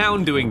slowed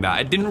down doing that.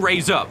 It didn't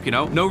raise up, you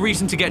know? No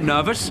reason to get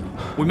nervous.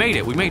 We made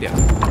it.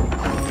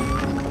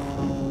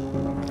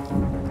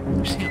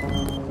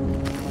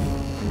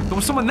 There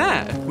was someone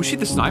there. Was she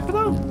the sniper,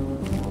 though?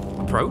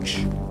 Approach?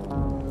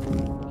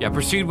 Yeah,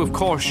 proceed with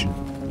caution.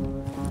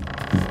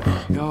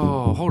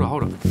 Yo, hold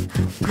on.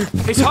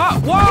 It's her!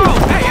 Whoa!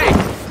 Hey!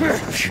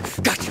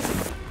 Gotcha.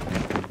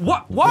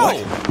 What?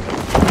 Whoa!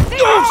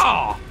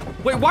 Oh!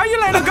 Wait, why are you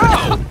letting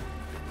her go?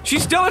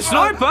 She's still a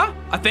sniper,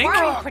 I think.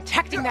 Why are you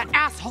protecting that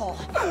asshole?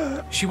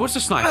 She was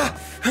a sniper.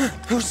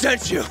 Who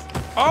sent you?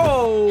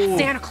 Oh!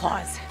 Santa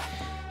Claus.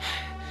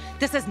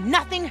 This has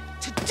nothing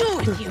to do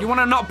with you. You want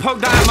to not poke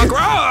that at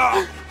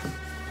my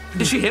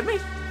Did she hit me?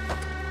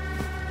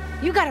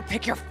 You gotta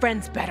pick your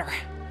friends better.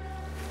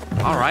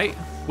 All right,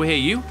 we hear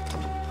you.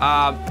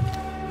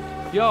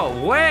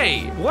 Yo,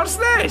 wait, what's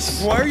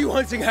this? Why are you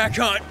hunting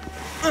Hakon?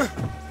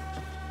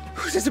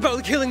 Is this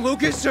about killing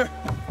Lucas, or?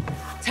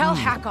 Tell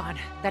Hakon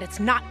that it's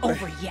not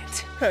over yet.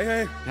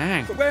 Hey.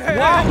 Dang. Wait,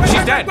 Whoa,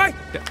 she's dead. Wait.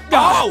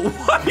 Oh,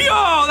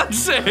 yo, that's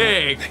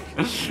sick.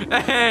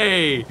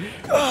 Hey,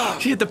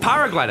 she hit the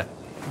paraglider.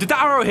 Did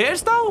that arrow hit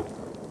us, though?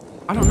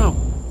 I don't know.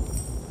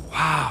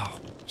 Wow,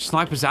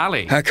 Sniper's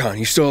Alley. Hakon,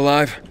 you still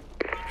alive?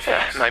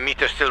 My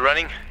meter's still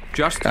running.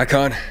 Just?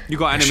 Hakon, You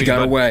got enemies, she got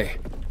bud. away,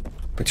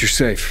 but you're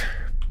safe.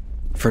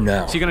 For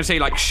now. So you're gonna say,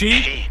 like,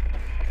 she?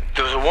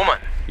 There was a woman.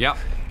 Yep.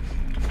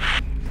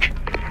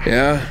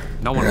 Yeah?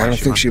 No one I don't likes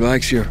you, think man. she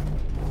likes you.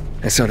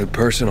 That sounded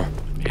personal.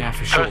 Yeah,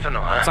 for sure.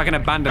 Personal, huh? It's like an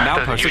abandoned That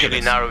outpost. doesn't Look at usually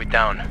this. narrow it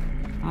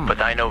down.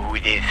 But I know who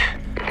it is.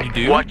 You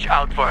do? Watch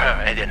out for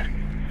her,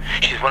 Eden.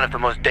 She's one of the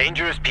most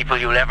dangerous people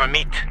you'll ever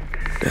meet.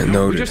 And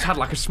noted. We just had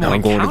like a small Now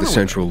I'm going to the encounter.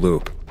 central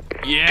loop.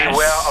 Yes.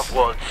 Beware of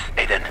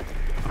WALTZ, Eden.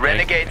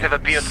 Renegades have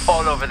appeared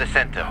all over the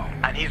center,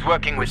 and he's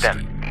working with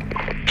them.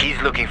 He's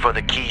looking for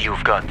the key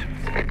you've got.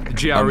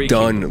 GRE I'm key.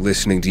 done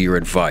listening to your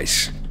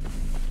advice.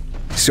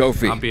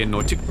 Sophie, I'm being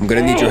naughty. I'm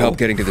gonna need your help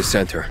getting to the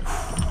center.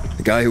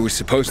 The guy who was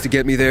supposed to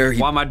get me there,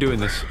 Why am I doing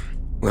this?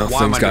 well,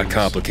 why am things I got doing this?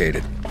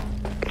 complicated.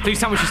 Please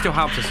tell me she still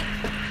helps us.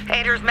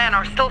 Ader's men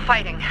are still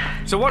fighting.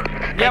 So what?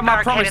 They Yeah,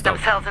 my promise barricaded though.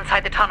 themselves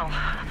inside the tunnel.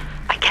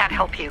 I can't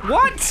help you.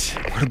 What?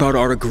 What about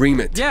our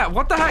agreement? Yeah,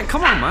 what the heck?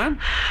 Come on, man.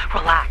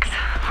 Relax.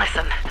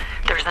 Listen,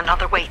 there's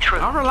another way through.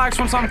 I'll relax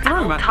once I'm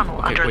through, man. Tunnel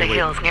Okay, under wait, the wait.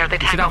 hills near the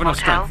You should Tango have enough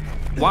Hotel.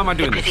 strength. Why am I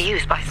doing It was this?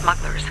 used by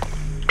smugglers.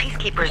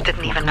 Peacekeepers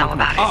didn't even know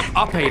about it.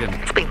 Up,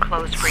 Aiden. It's been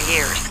closed for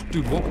years.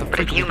 Dude, what the But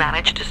frick? if you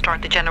manage to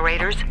start the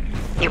generators,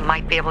 You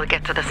might be able to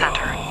get to the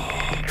center.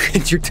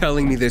 And you're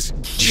telling me this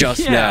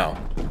just now?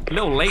 A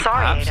little late,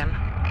 Sorry, perhaps.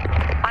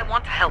 Aiden. I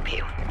want to help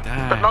you.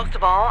 Dang. But most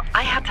of all,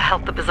 I had to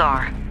help the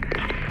Bazaar.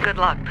 Good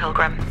luck,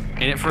 Pilgrim.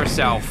 In it for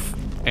herself.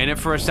 In it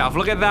for herself.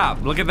 Look at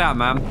that. Look at that,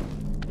 man.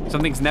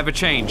 Something's never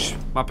changed.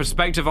 My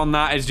perspective on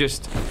that is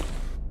just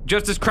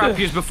as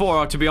crappy as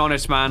before, to be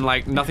honest, man.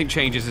 Like, nothing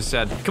changes, as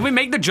said. Can we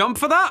make the jump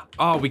for that?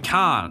 Oh, we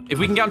can't. If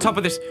we can get on top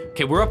of this.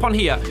 Okay, we're up on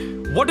here.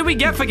 What do we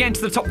get for getting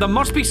to the top? There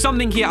must be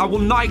something here. I will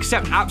not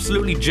accept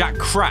absolutely jack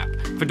crap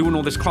for doing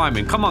all this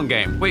climbing. Come on,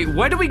 game. Wait,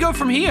 where do we go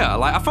from here?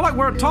 Like, I feel like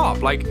we're at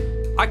top. Like,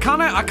 I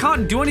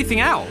can't do anything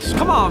else.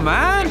 Come on,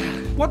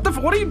 man. What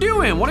are you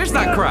doing? What is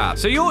that crap?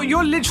 So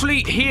you're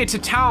literally here to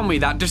tell me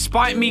that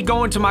despite me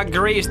going to my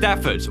greatest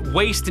efforts,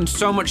 wasting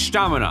so much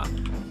stamina,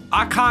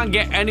 I can't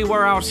get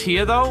anywhere else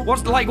here, though?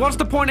 What's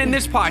the point in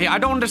this part here? I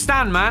don't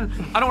understand, man.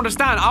 I don't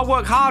understand. I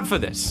work hard for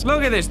this.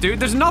 Look at this, dude.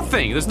 There's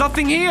nothing. There's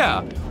nothing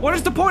here. What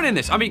is the point in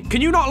this? I mean, can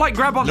you not, like,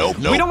 grab on? Nope.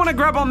 We don't want to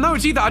grab on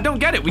those either. I don't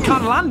get it. We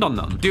can't land on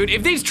them. Dude,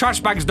 if these trash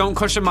bags don't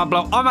cushion my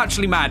blow, I'm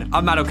actually mad.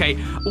 I'm mad, okay?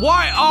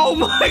 Why? Oh,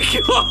 my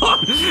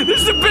God.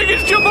 This is the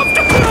biggest jump I've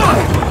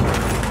done.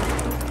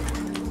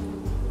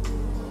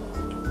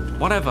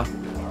 Whatever.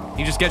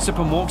 He just gets up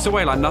and walks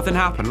away like nothing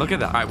happened. Look at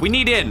that. All right, we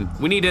need in.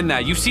 We need in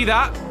there. You see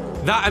that?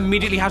 That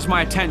immediately has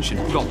my attention.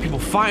 We've got people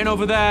fighting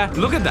over there.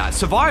 Look at that.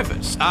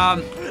 Survivors.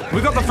 We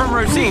got the front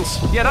row seats.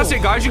 Yeah, that's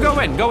it, guys. You go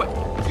in. Go in.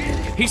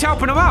 He's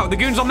helping them out. The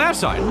goon's on their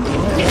side.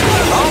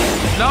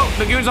 Oh, no.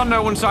 The goon's on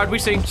no one's side. We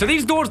see. So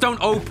these doors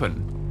don't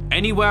open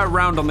anywhere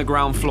around on the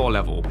ground floor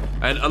level.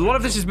 And a lot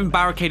of this has been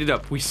barricaded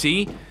up. We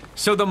see.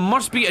 So there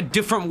must be a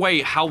different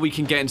way how we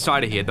can get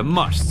inside of here. There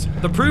must.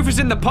 The proof is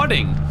in the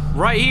pudding.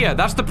 Right here.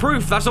 That's the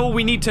proof. That's all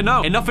we need to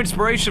know. Enough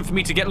inspiration for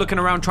me to get looking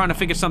around trying to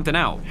figure something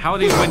out. How are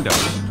these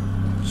windows?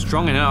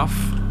 Strong enough.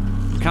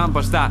 Can't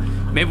bust that.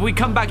 Maybe we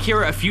come back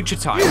here at a future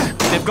time.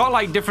 They've got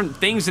like different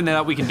things in there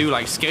that we can do,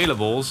 like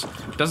scalables.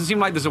 Doesn't seem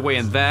like there's a way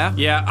in there.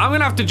 Yeah, I'm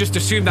gonna have to just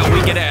assume that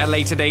we get it at a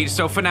later date.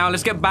 So for now,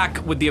 let's get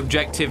back with the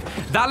objective.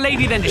 That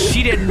lady then,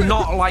 she did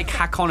not like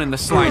Hakon in the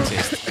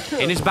slightest.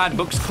 In his bad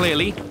books,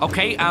 clearly.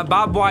 Okay,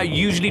 barbed wire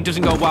usually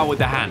doesn't go well with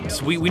the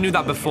hands. We knew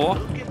that before.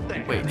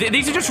 Wait,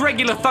 these are just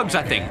regular thugs,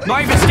 I think.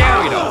 Not even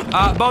scary, though.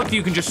 Both of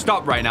you can just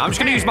stop right now. I'm just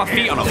gonna use my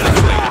feet on them,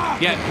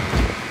 actually.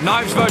 Yeah.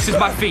 Knives versus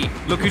my feet.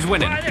 Look who's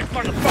winning.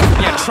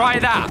 Yeah, try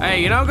that.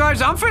 Hey, you know, guys,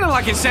 I'm feeling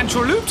like it's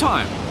Central Loop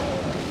time.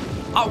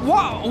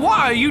 What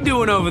are you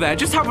doing over there?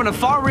 Just having a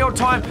far real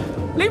time?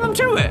 Leave them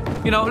to it.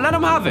 You know, let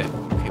them have it.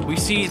 Okay, we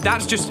see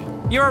that's just...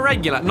 You're a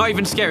regular, not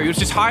even scary. He was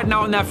just hiding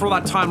out in there for all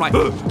that time like,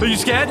 are you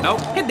scared? No.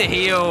 Hit the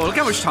heel. Look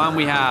how much time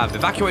we have.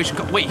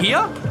 Evacuation... Wait,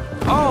 here?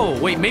 Oh,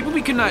 wait, maybe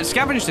we can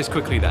scavenge this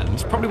quickly then.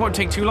 This probably won't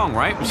take too long,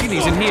 right? We see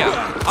these in here.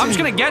 I'm just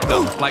gonna get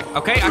them. Like,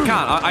 okay, I can't.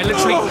 I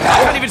literally,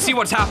 I can't even see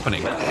what's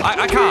happening.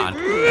 I can't.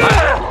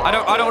 I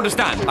don't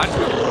understand.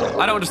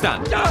 I don't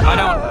understand. I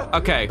don't,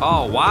 okay.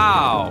 Oh,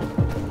 wow.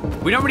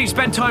 We don't really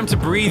spend time to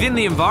breathe in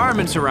the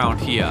environments around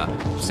here.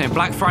 Just saying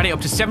Black Friday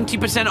up to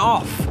 70%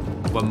 off.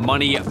 Where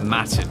money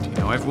mattered.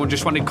 You know, everyone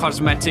just wanted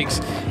cosmetics.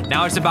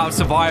 Now it's about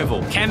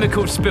survival.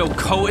 Chemical spill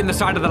coating the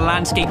side of the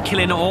landscape,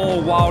 killing all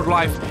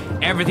wildlife.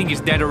 Everything is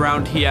dead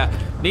around here.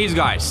 These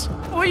guys,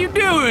 what are you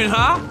doing,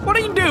 huh? What are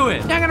you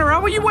doing? Hanging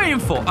around? What are you waiting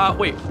for?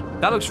 Wait,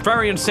 that looks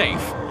very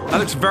unsafe. That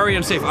looks very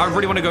unsafe. I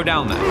really want to go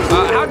down there.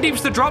 How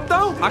deep's the drop,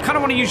 though? I kind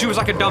of want to use you as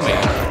like a dummy.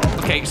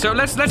 Okay, so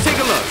let's take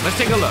a look. Let's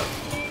take a look.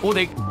 Oh,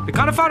 they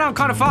kind of far down,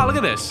 kind of far. Look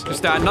at this.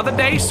 Just another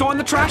day, saw in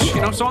the trash. You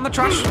know, saw in the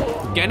trash.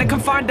 Getting it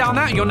confined down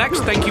there. You're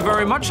next. Thank you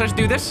very much. Let's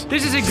do this.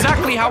 This is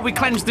exactly how we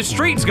cleanse the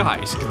streets,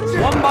 guys.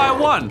 One by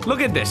one.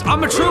 Look at this.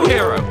 I'm a true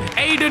hero.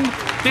 Aiden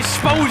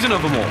disposing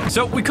of them all.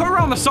 So we come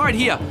around the side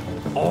here.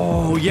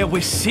 Oh, yeah,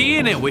 we're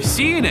seeing it. We're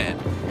seeing it.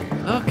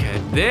 Look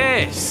at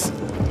this.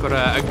 Got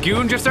a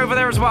goon just over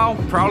there as well.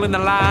 Prowling the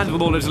land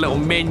with all his little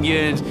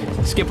minions.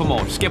 Skip them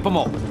all. Skip them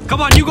all.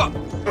 Come on, you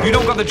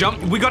don't got the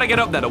jump. We gotta get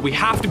up there, though. We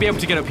have to be able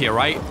to get up here,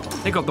 right?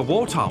 They got the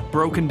wall tile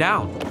broken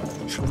down.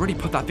 Should really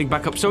put that thing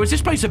back up. So is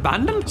this place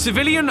abandoned?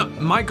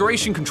 Civilian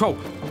migration control.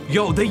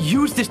 Yo, they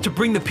use this to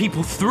bring the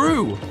people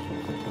through.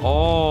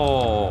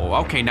 Oh,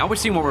 okay. Now we're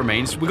seeing what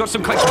remains. We got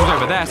some collectibles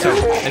over there, so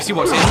let's see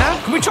what's in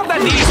there. Can we chop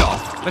their knees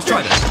off? Let's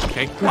try this.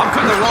 Okay. I'm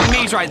cutting the wrong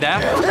knees right there.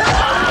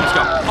 Let's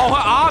go. Oh,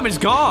 her arm is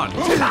gone.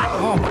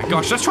 Oh my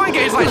gosh. Let's try and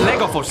get his like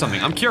leg off or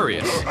something. I'm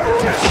curious.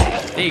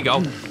 There you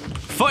go.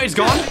 Foot is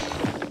gone.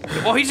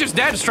 Oh, he's just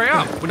dead straight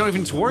up. We don't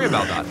even need to worry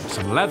about that.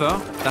 Some leather.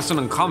 That's an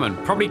uncommon.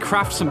 Probably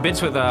craft some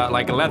bits with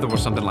like a leather or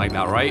something like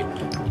that, right?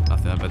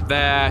 Nothing over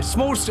there.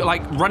 Small,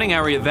 like, running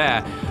area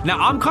there. Now,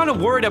 I'm kind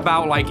of worried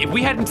about, like, if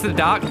we head into the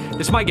dark,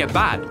 this might get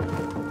bad.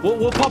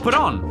 We'll pop it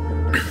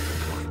on.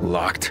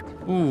 Locked.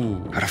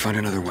 Ooh. Gotta find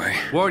another way.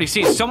 We already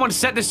see it. Someone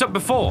set this up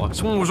before.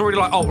 Someone was already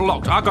like, oh,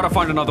 locked. I gotta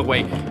find another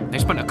way. They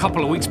spent a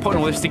couple of weeks putting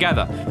all this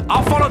together.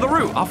 I'll follow the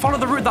route. I'll follow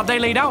the route that they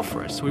laid out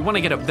for us. We want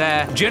to get up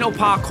there. Gentle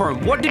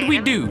parkour. What did we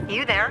do?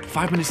 You there?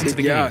 5 minutes into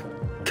the Yeah, game.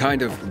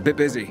 kind of. A bit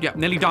busy. Yeah,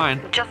 nearly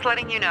dying. Just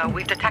letting you know,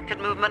 we've detected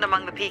movement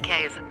among the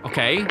PKs.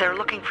 Okay. They're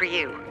looking for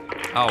you.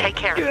 Oh. Take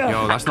care.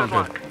 Yo, that's not Good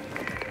luck. good.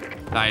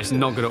 That is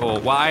not good at all.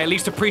 Well, I at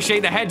least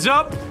appreciate the heads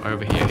up.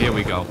 Over here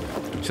we go.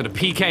 So the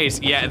PKs,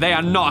 yeah, they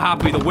are not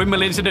happy. The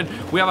windmill incident,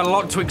 we have a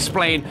lot to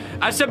explain.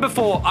 As said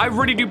before, I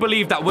really do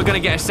believe that we're going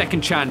to get a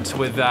second chance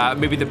with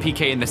maybe the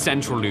PK in the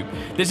central loop.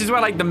 This is where,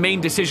 like, the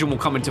main decision will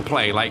come into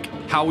play, like,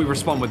 how we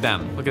respond with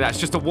them. Look at that, it's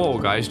just a wall,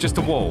 guys, just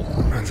a wall.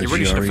 You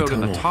really should have filled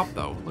in the top,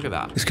 though. Look at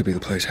that. This could be the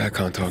place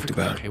Hakon talked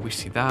about. Okay, we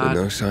see that. But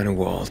no sign of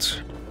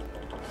WALTZ.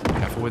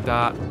 Careful with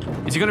that.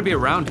 Is he going to be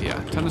around here?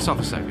 Turn this off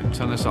a second.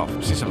 Turn this off. I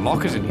see some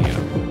lockers in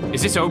here.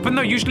 Is this open,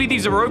 though? Usually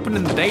these are open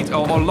in the day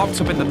or locked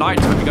up in the night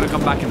time. You got to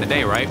come back in the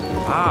day, right?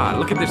 Ah,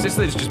 look at this. This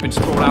has just been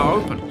sprawled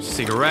out open.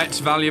 Cigarettes,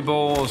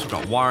 valuables. We've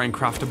got wiring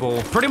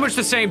craftable. Pretty much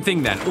the same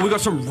thing, then. Oh, we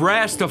got some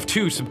rare stuff,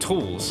 too. Some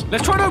tools.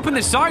 Let's try to open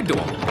this side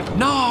door.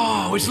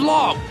 No, it's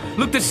locked.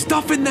 Look, there's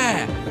stuff in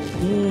there.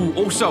 Ooh,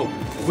 also,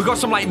 we got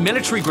some, like,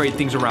 military-grade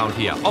things around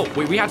here. Oh,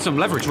 wait, we had some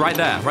leverage right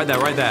there.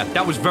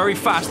 That was very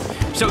fast.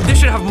 So this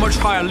should have much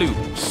higher loot.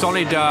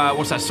 Solid,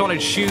 what's that?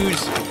 Solid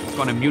shoes.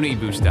 Got an immunity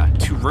booster.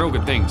 2 real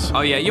good things.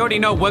 Oh, yeah, you already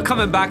know we're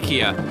coming back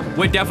here.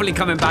 We're definitely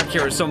coming back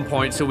here at some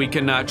point so we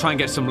can try and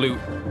get some loot.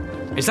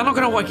 Is that not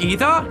gonna work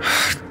either?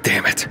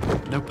 Damn it.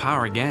 No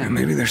power again.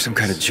 Maybe there's some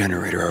kind of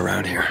generator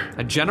around here.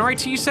 A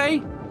generator, you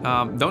say?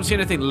 Don't see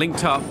anything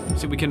linked up.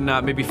 See if we can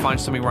maybe find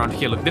something around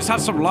here. Look, this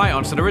has some light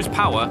on, so there is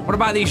power. What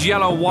about these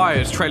yellow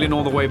wires trailing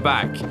all the way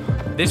back?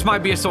 This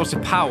might be a source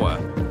of power.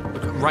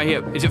 Look, right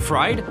here. Is it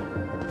fried?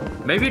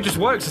 Maybe it just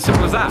works as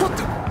simple as that. What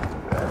the?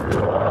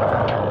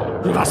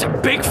 Oh, that's a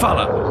big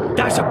fella.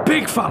 That's a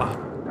big fella.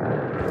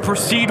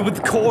 Proceed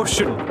with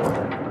caution,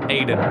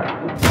 Aiden.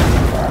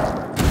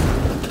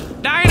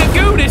 That ain't a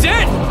goon, is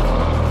it?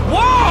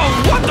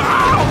 Whoa! What the?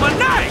 Oh, my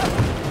neck!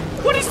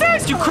 What is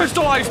this? You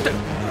crystallized it.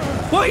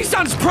 Well, he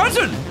stands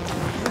present.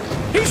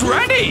 He's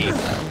ready.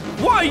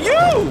 What are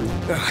you?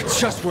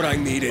 Just what I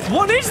needed.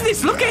 What is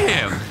this? Look at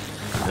him.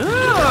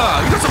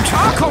 Ugh, you got some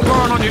charcoal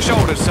burn on your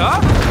shoulders, sir.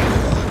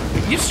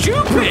 You're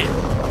stupid.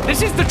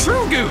 This is the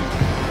true goon.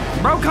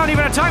 Bro can't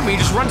even attack me. He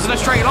just runs in a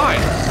straight line.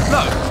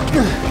 Look.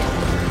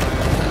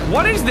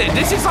 What is this?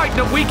 This is like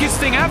the weakest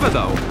thing ever,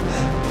 though.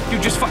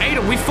 Dude, just for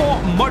Aiden, we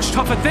fought much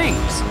tougher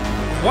things.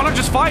 Why not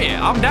just fight it?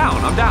 I'm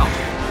down.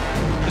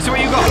 Let's see what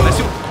you got. Let's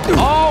see.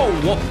 Oh,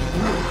 what?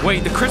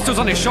 Wait, the crystals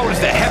on his shoulders,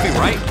 they're heavy,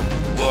 right?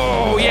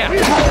 Whoa, yeah.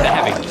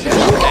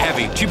 They're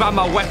heavy. Too bad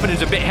my weapon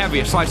is a bit heavy.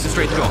 It slices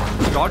straight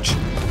through. Dodge.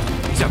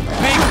 He's a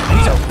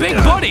big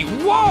buddy.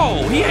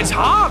 Whoa, he hits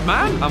hard,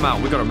 man. I'm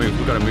out. We gotta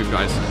move,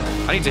 guys.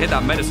 I need to hit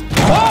that medicine.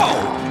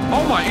 Whoa!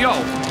 Oh my, yo.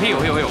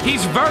 Heal.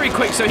 He's very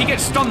quick, so he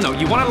gets stunned, though.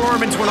 You want to lure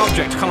him into an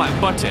object, kind of like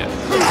butt it.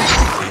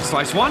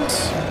 Slice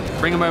once.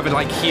 Bring him over,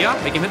 like, here.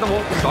 Make him hit the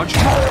wall. Dodge.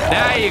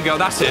 There you go.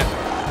 That's it.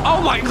 Oh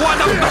my, what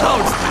the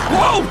bounce?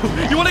 Whoa!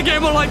 You want to get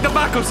him on, like, the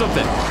back or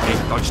something? Okay,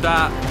 dodge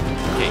that.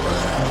 Okay,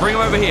 bring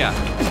him over here.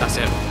 That's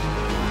it.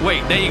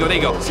 Wait, there you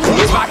go.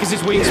 His back is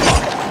his weak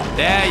spot.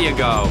 There you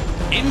go.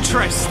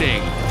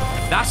 Interesting.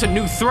 That's a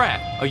new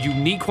threat. A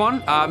unique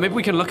one. Maybe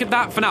we can look at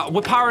that. For now,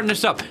 we're powering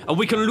this up, and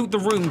we can loot the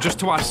room just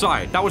to our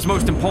side. That was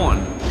most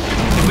important.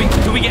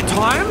 Do we get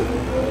time?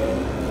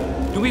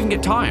 Do we even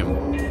get time?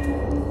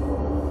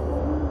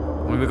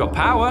 I mean, we've got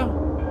power,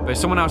 but there's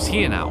someone else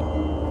here now.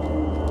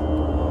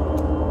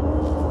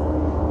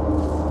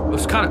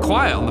 Looks kind of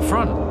quiet on the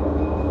front.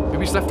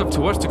 Maybe it's left up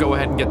to us to go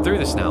ahead and get through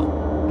this now.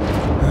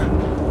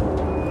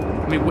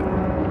 I mean,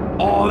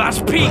 oh, that's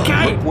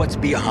PK! What's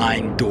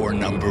behind door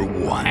number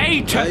 1?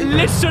 Hey,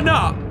 listen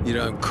up! You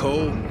don't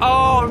call.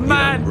 Oh,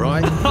 man! You don't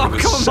write. Oh, it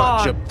was come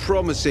such on! a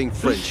promising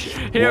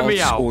friendship. Hear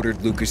me out.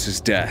 Ordered Lucas's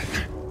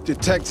death.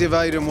 Detective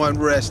Aiden won't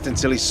rest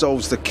until he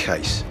solves the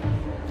case.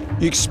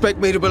 You expect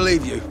me to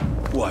believe you?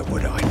 Why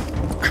would I?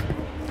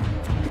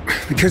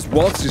 Because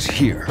WALTZ is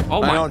here.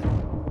 Oh, Hang my. on.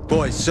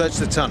 Boys, search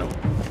the tunnel.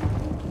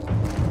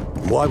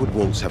 Why would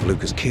WALTZ have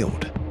Lucas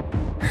killed?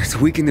 To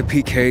weaken the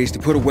PKs, to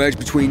put a wedge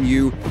between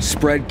you,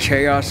 spread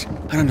chaos.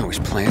 I don't know his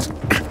plans.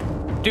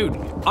 Dude,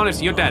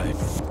 honestly, you're dead. I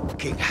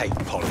fucking hate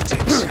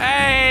politics.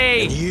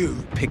 Hey! And you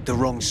picked the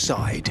wrong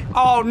side.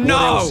 Oh, no!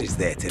 What else is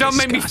there to Don't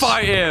make me discuss?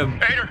 fight him!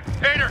 Aider!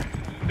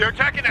 They're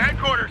attacking the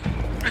headquarters!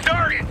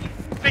 Bizarrians!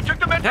 They took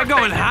the metro They're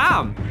going station.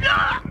 ham!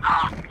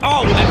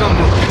 Oh, they're going...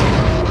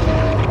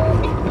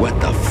 What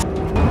the f?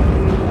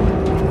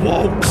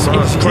 Whoa,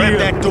 it's Grab here.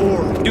 that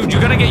door. Dude,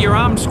 you're gonna get your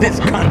arms This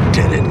cunt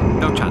did it.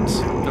 No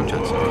chance.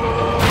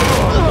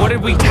 What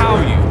did we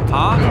tell you,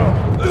 huh?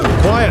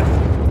 Quiet.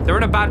 They're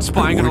in a bad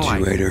spot, I ain't gonna lie.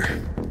 Warned you,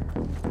 Raider.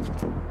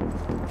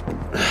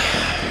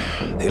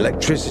 The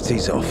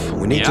electricity's off.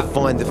 We need to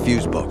find the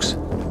fuse box.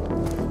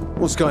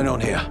 What's going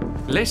on here?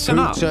 Listen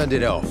Who up. turned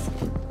it off?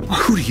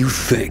 Who do you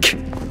think?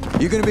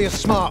 You're gonna be a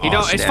smart You know,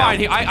 ass it's now.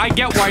 fine. I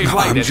get why he's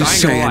like I'm this. just I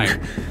ain't saying. gonna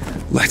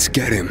lie. Let's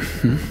get him.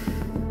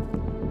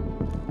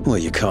 Well,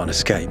 you can't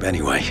escape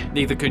anyway.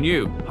 Neither can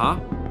you, huh?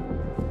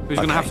 Who's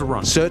gonna have to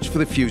run? Search for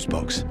the fuse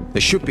box. There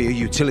should be a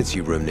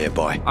utility room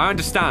nearby. I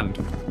understand.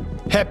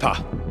 Hepper,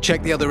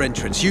 check the other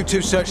entrance. You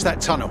two search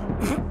that tunnel.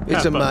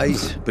 It's a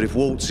maze, but if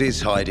WALTZ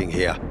is hiding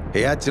here,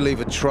 he had to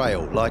leave a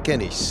trail like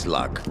any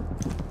slug.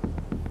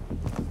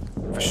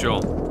 For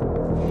sure.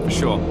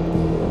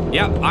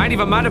 Yep, I ain't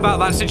even mad about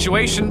that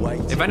situation.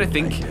 If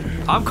anything,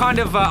 I'm kind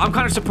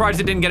of surprised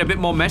it didn't get a bit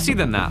more messy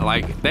than that.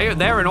 Like,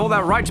 they're in all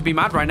their right to be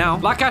mad right now.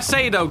 Like I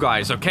say though,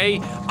 guys, okay?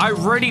 I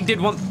really did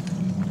want...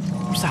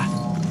 What's that?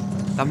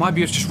 That might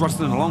be us just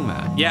rustling along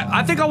there. Yeah,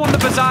 I think I want the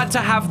bazaar to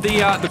have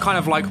the kind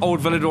of like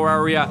old Villador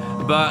area,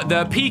 but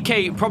the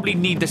PK probably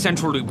need the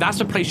central loop. That's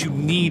the place you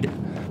need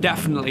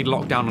definitely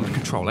locked down under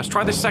control. Let's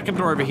try the second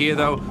door over here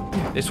though.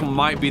 This one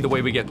might be the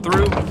way we get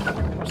through.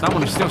 So that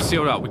one is still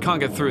sealed up. We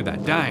can't get through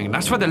that. Dang,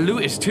 that's where the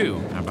loot is too.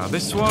 How about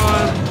this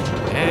one?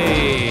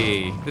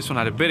 Hey, this one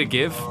had a bit of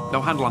give.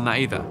 No handle on that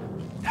either.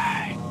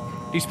 Dang.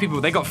 These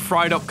people, they got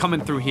fried up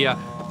coming through here.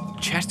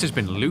 Chest has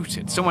been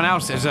looted. Someone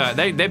else has,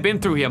 they've been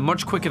through here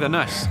much quicker than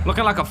us.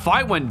 Looking like a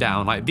fight went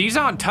down. Like, these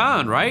aren't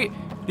turned, right?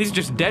 These are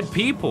just dead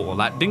people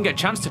that didn't get a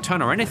chance to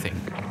turn or anything.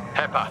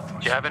 Pepper,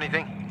 do you have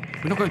anything?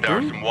 We're not going There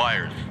are through? some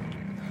wires,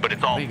 but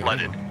it's all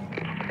flooded.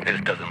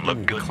 This doesn't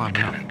look good,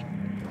 Lieutenant.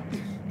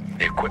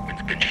 The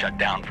equipment's been shut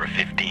down for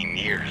 15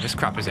 years. This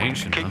crap is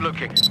ancient. Keep man.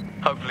 looking.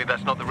 Hopefully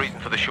that's not the reason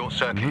for the short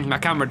circuit. My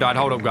camera died.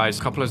 Hold up, guys.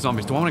 A couple of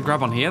zombies. Do I want to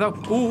grab on here, though?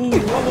 Ooh,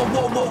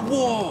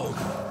 whoa.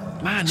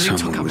 Man, they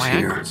took out my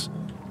ankles.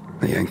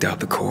 They yanked out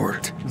the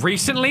cord.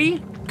 Recently?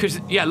 Because,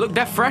 yeah, look,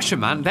 they're fresher,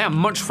 man. They're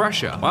much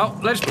fresher. Well,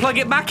 let's plug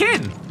it back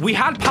in. We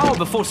had power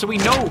before, so we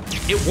know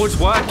it was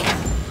working.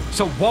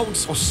 So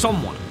WALTZ or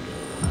someone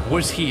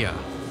was here.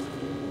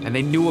 And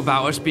they knew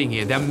about us being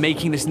here. They're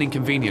making this an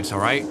inconvenience, all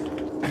right?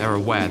 They're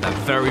aware. They're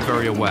very,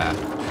 very aware.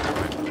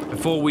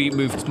 Before we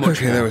moved much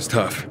Okay, that was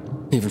tough.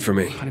 Even for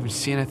me. I can't even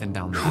see anything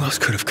down there. Who else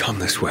could have come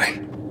this way?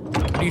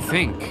 What do you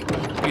think?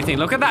 What do you think?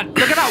 Look at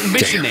that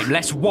mission name.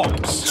 Let's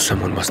WALTZ.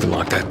 Someone must have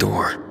locked that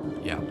door.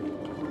 Yeah.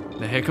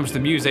 Now here comes the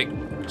music.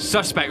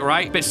 Suspect,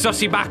 right? Bit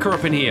sussy backer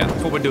up in here.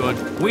 That's what we're doing.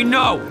 We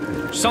know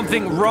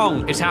something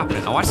wrong is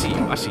happening. Oh, I see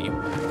you. I see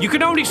you. You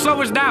can only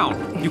slow us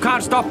down. You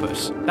can't stop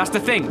us. That's the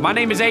thing. My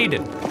name is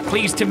Aiden.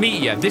 Pleased to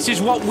meet you. This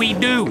is what we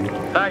do.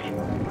 Hey,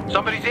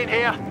 somebody's in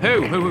here.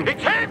 Who?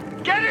 It's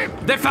him! Get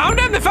him! They found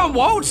him. They found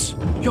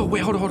WALTZ. Yo,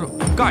 wait, hold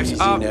on. Guys, Easy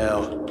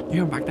now.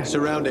 you're back there.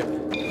 Surround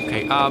him.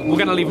 Okay, we're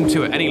gonna leave him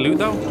to it. Any loot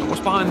though?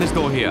 What's behind this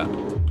door here?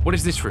 What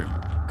is this room?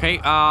 Okay,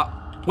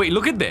 wait,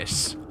 look at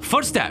this.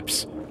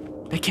 Footsteps.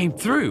 They came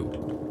through.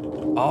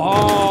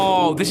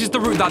 Oh, this is the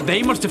route that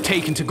they must have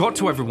taken to got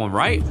to everyone,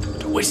 right?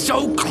 We're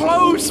so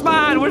close,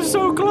 man. We're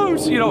so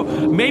close. You know,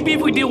 maybe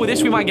if we deal with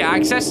this, we might get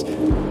access.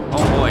 Oh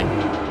boy.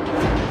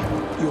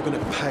 You're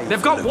gonna pay.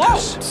 They've got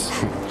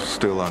WALTZ.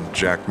 Still on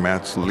Jack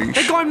Matt's leash.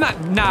 They got him that.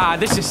 Nah,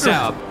 this is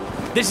setup.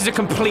 This is a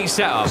complete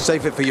setup.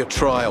 Save it for your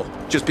trial,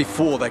 just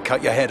before they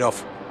cut your head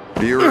off.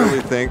 Do you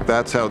really think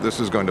that's how this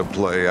is going to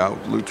play out,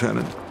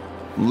 Lieutenant?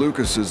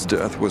 Lucas's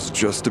death was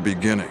just the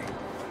beginning.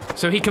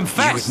 So he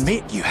confessed. You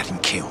admit you had him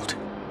killed.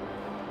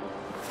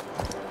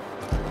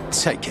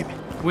 Take him.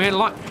 We're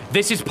like,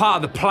 this is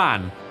part of the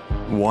plan.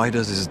 Why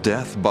does his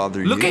death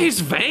bother you? Look at his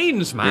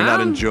veins, man. You're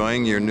not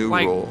enjoying your new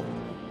role.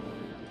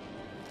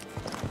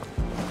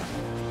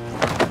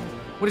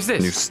 What is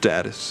this? New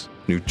status,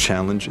 new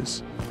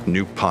challenges,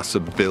 new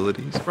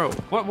possibilities. Bro,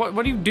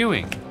 what are you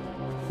doing?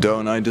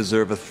 Don't I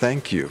deserve a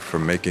thank you for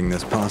making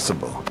this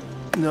possible?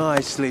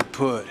 Nicely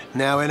put.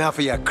 Now enough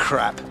of your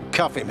crap.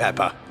 Cuff him,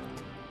 Pepper.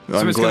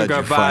 I'm glad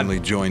you finally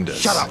joined us.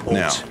 Shut up, WALTZ.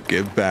 Now,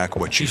 give back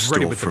what you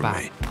stole from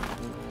me.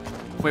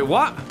 Wait,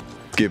 what?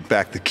 Give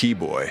back the key,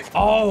 boy.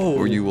 Oh!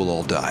 Or you will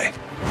all die.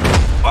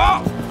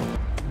 Oh!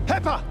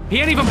 Pepper! He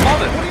ain't even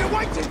bothered. What are you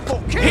waiting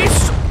for, kid?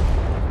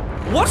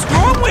 What's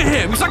wrong with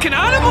him? He's like an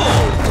animal!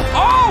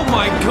 Oh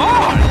my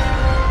god!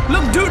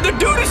 Look, dude, the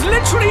dude is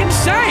literally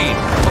insane!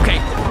 Okay,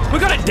 we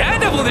got a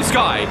daredevil, this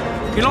guy!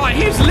 You know, like,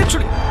 he's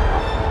literally...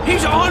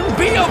 He's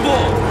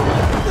unbeatable!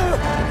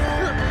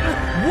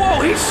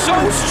 Whoa, he's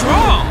so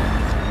strong!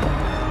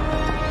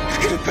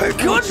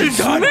 Goodness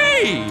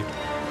me!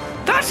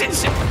 That's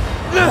insane!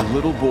 A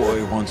little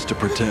boy wants to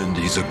pretend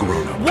he's a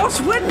grown-up.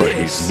 What's with but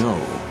this? He's no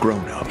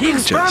grown-up. He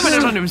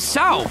experimented on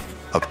himself!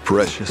 A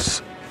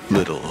precious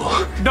little...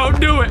 Don't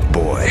do it!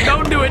 Boy.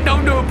 Don't do it,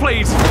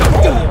 please!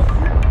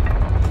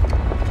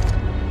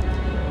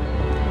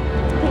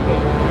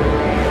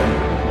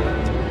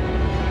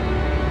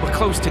 We're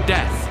close to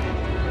death.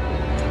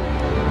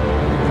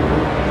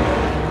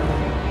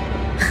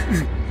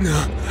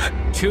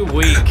 Too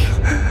weak.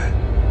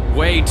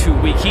 Way too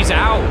weak. He's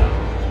out.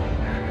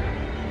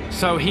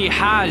 So he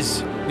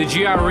has the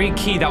GRE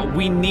key that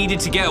we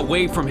needed to get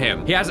away from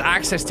him. He has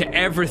access to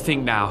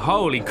everything now.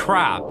 Holy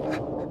crap.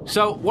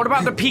 So what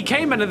about the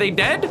PK men? Are they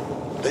dead?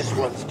 This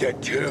one's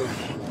dead too.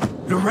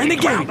 The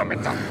renegade.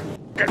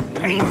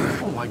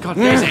 Oh my god,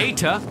 there's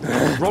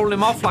Aita. Rolling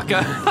him off like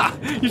a...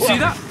 You see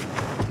that?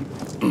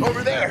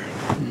 Over there.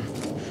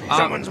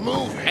 Someone's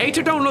moving.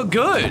 Aita don't look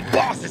good.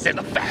 Boss is in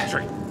the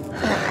factory.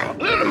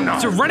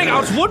 It's a renegade. I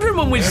was wondering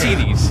when we'd see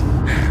these.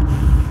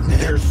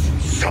 There's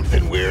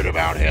something weird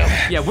about him.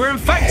 Yeah, we're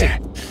infected.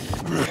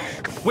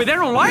 Wait, they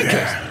don't like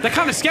us. They're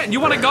kind of scared. You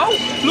want to go?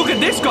 Look at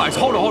this, guys.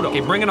 Hold on. Okay,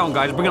 bring it on,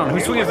 guys. Bring it on.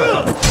 Who's swinging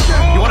first?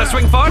 You want to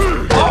swing first?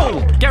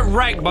 Oh, get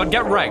wrecked, bud.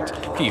 Get wrecked.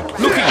 Okay,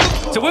 look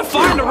at you. So we're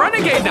fighting the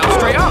renegade now,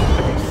 straight up.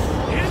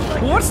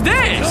 what's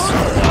this?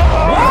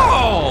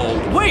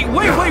 Whoa! Wait.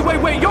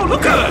 Yo,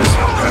 look at us!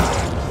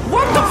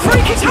 What the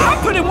freak is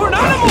happening? We're an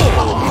animal!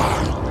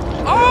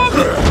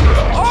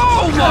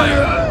 Oh my...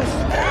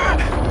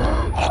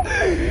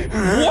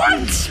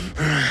 What?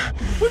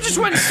 We just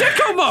went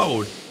sicko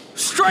mode!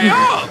 Straight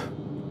up!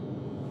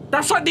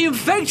 That's like the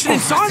infection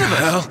inside of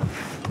us!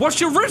 What's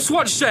your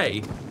wristwatch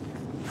say?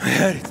 My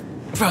head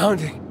is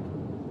pounding.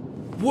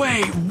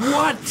 Wait,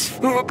 what?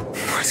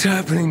 What's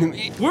happening to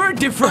me? We're a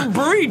different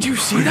breed, you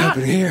see What that?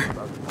 happened here?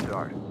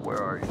 Where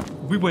are you?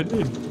 We went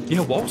in.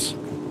 Yeah, Waltz?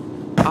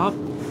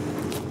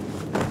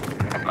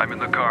 I'm in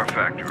the car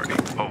factory.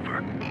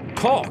 Over.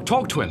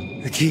 Talk to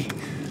him. The key.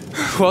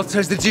 Waltz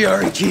has the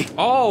GRE key.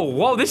 Oh,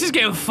 whoa, this is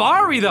getting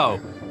fiery, though.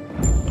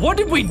 What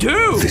did we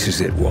do? This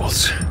is it,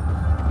 Waltz.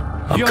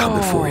 I'm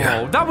coming for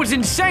you. That was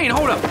insane.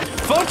 Hold up.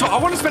 Photo, I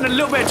want to spend a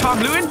little bit of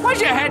time looting.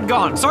 Where's your head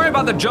gone? Sorry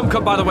about the jump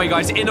cut, by the way,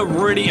 guys. In a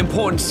really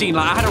important scene.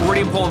 Like, I had a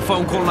really important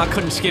phone call and I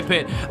couldn't skip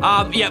it.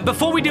 Yeah,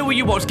 before we deal with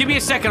you, Waltz, give me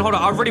a second. Hold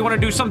on. I really want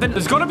to do something.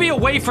 There's got to be a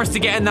way for us to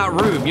get in that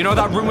room. You know,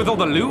 that room with all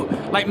the loot?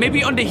 Like,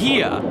 maybe under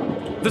here.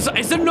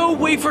 Is there no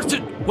way for us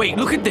to... Wait,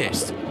 look at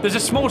this. There's a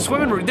small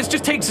swimming room. This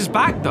just takes us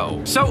back,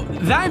 though. So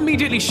that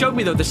immediately showed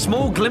me, though, the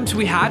small glimpse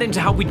we had into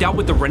how we dealt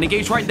with the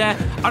renegades right there.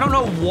 I don't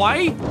know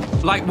why,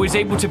 like, was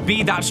able to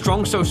be that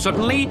strong so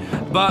suddenly,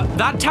 but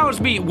that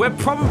tells me we're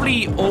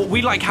probably, or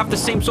we, like, have the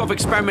same sort of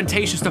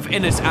experimentation stuff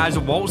in us as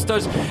Waltz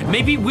does.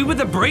 Maybe we were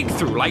the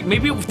breakthrough. Like,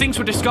 maybe things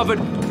were discovered...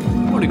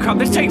 Holy crap,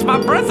 this takes my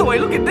breath away.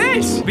 Look at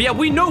this. But yeah,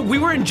 we know we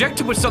were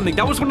injected with something.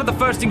 That was one of the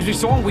first things we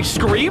saw and we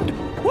screamed.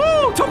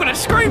 Woo, talking of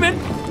screaming.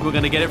 We're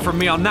gonna get it from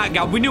me on that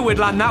guy. We knew we'd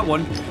land that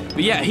one.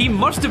 But yeah, he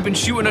must have been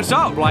shooting us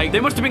up. Like, they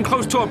must have been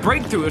close to a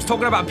breakthrough. It was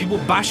talking about people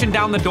bashing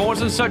down the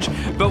doors and such,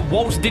 but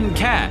Waltz didn't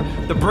care.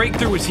 The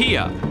breakthrough was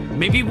here.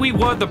 Maybe we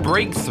were the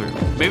breakthrough.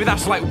 Maybe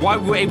that's like why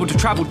we were able to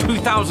travel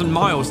 2,000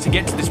 miles to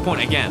get to this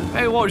point again.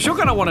 Hey, Waltz, you're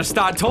gonna want to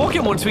start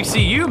talking once we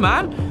see you,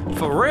 man.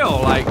 For real,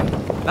 like,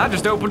 that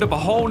just opened up a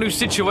whole new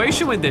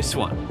situation with this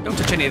one. Don't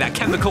touch any of that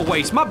chemical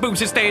waste. My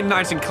boots are staying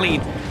nice and clean.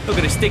 Look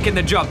at it, stick in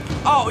the job.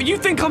 Oh, you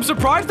think I'm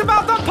surprised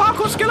about that,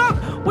 parkour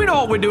skiller? We know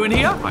what we're doing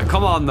here. All right,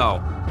 come on, though.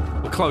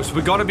 We're close.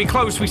 We gotta be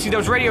close. We see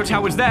those radio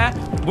towers there.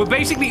 We're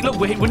basically, look,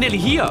 we're nearly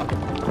here.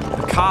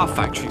 The car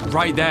factory,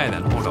 right there,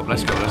 then. Hold up,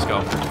 let's go.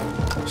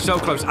 So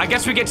close. I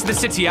guess we get to the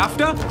city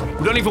after.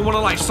 We don't even want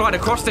to, like, slide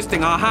across this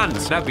thing. Our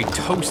hands, that'd be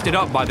toasted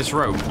up by this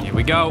rope. Here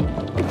we go.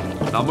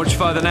 Not much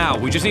further now.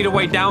 We just need a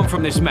way down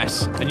from this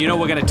mess. And you know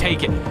we're gonna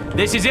take it.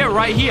 This is it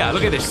right here.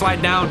 Look at this.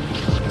 Slide down.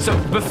 So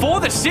before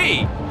the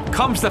city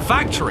comes the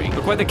factory.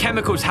 Look where the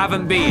chemicals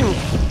haven't been.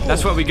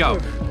 That's where we go.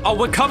 Oh,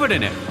 we're covered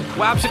in it.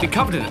 We're absolutely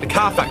covered in it. The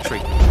car factory.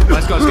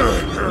 Let's go.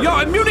 Yo,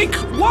 I'm Munich.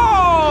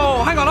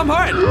 Whoa! Hang on, I'm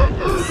hurting.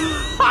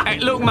 Hey,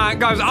 look, man,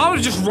 guys, I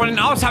was just running.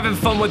 I was having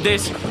fun with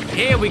this.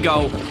 Here we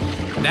go.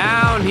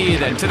 Down here,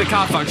 then, to the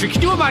car factory.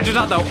 Can you imagine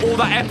that, though? All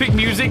that epic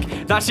music,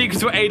 that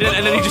sequence with Aiden,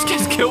 and then he just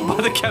gets killed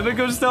by the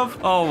chemical stuff.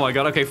 Oh, my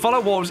God. Okay, follow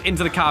Waltz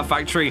into the car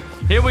factory.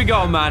 Here we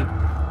go, man.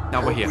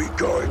 Now we're here.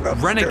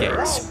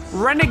 Renegades.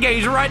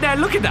 Renegades right there.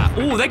 Look at that.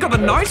 Oh, they got the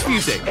nice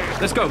music.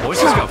 Let's go,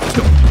 boys. Let's go.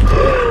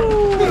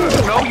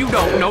 No, you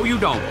don't. No, you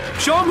don't.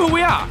 Show them who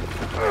we are.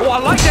 Oh, I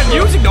like that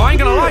music, though. I ain't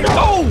gonna lie.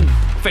 Oh!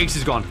 Face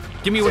is gone.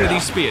 Give me one of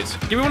these spears.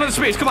 Give me one of the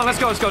spears. Come on, let's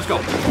go.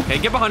 Okay,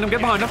 get behind them.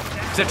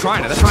 They're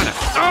trying it.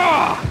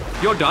 Ah!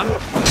 You're done.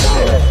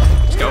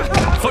 Let's go.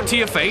 Foot to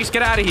your face.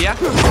 Get out of here.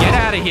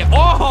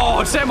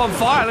 Oh, set him on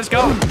fire. Let's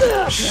go.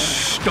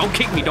 Shh. Don't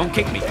kick me.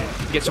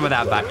 Get some of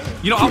that back.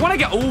 You know, I want to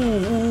get...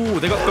 Ooh,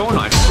 they got throw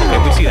knives. Okay,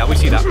 we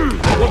see that.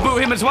 We'll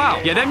boot him as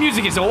well. Yeah, their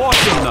music is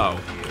awesome, though.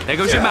 There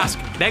goes your mask.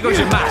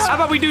 How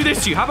about we do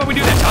this to you? Huh?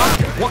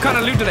 What kind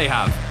of loot do they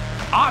have?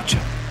 Archer.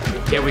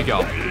 Here we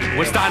go.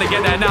 We're starting to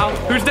get there now.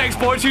 Who's next,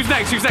 boys? Who's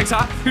next,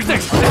 huh? Who's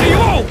next?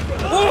 Oh!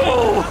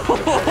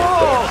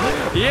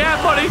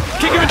 Yeah, buddy.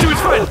 Kick him into his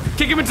friend.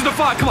 Kick him into the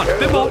fire. Come on, a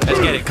bit more. Let's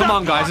get it. Come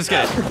on, guys. Let's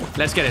get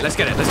it.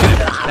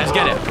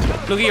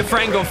 Look at your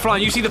friend go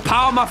flying. You see the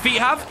power my feet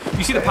have?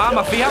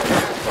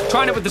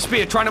 Trying it with the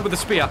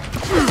spear.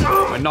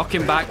 We're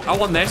knocking back. I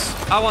want this.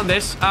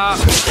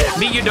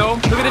 Meet your dome.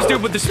 Look at this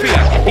dude with the spear.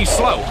 He's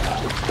slow.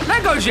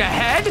 There goes your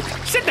head.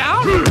 Sit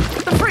down.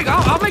 What the freak?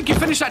 I'll make you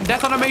finish that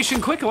death animation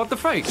quicker. What the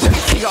freak?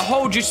 You gotta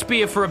hold your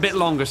spear for a bit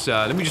longer,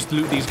 sir. Let me just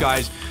loot these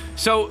guys.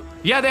 So,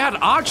 yeah, they had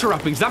archer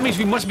uppings. That means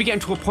we must be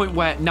getting to a point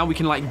where now we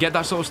can, like, get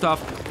that sort of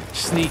stuff.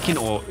 Sneaking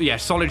or, yeah,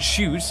 solid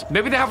shoes.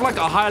 Maybe they have, like,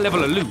 a higher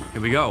level of loot.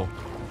 Here we go.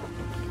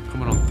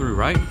 Coming on through,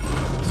 right?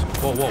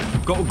 Whoa.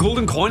 Got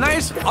golden coin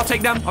eyes? I'll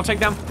take them. I'll take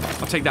that.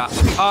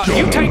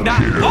 You take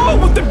that. Oh,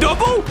 with the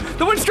double?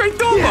 They went straight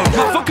through them.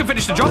 My foot can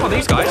finish the job on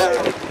these guys.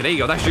 Okay, there you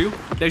go. That's you.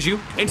 There's you.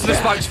 Into the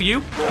spikes for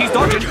you. He's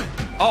dodging.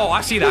 Oh, I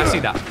see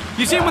that.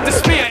 You see him with the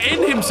spear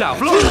in himself.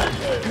 Look.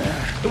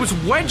 It was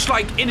wedged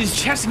like in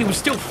his chest and he was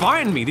still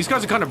fighting me. These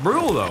guys are kind of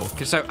brutal though.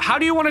 Okay, so how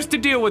do you want us to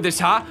deal with this,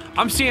 huh?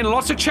 I'm seeing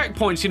lots of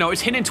checkpoints, you know, it's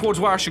hinting towards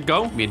where I should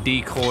go. Be a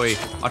decoy.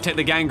 I'll take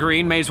the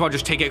gangrene. May as well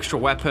just take extra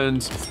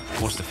weapons.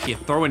 More stuff here.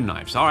 Throwing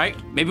knives. All right.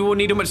 Maybe we'll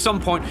need them at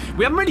some point.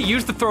 We haven't really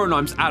used the throwing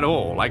knives at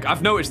all. Like,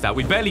 I've noticed that.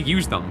 We barely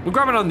use them. We're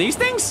grabbing on these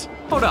things?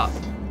 Hold up.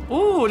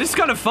 Ooh, this is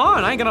kind of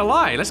fun. I ain't gonna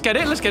lie. Let's get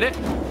it. Let's get it.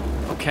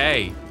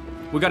 Okay.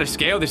 We gotta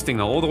scale this thing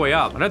though, all the way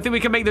up. I don't think we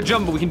can make the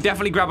jump, but we can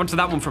definitely grab onto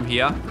that one from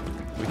here.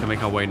 We can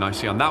make our way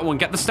nicely on that one.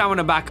 Get the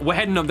stamina back. We're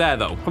heading up there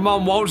though. Come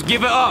on, Waltz,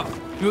 give it up.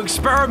 You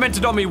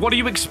experimented on me. What are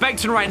you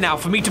expecting right now?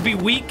 For me to be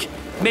weak?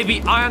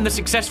 Maybe I am the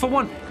successful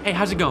one? Hey,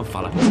 how's it going,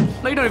 fella?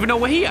 No, you don't even know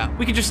we're here.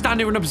 We can just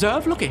stand here and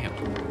observe. Look at him.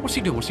 What's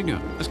he doing? What's he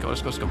doing? Let's go,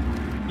 let's go, let's go.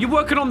 You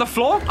working on the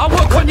floor? I'll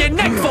work on your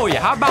neck for you.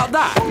 How about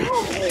that?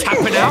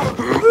 Tapping out.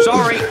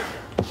 Sorry.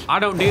 I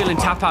don't deal in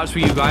tap outs for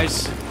you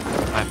guys.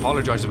 I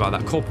apologize about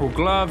that. Corporal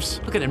gloves.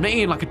 Look at them, they're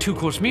eating like a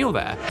 2-course meal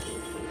there.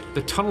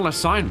 The tunnel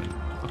assignment.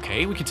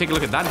 Okay, we can take a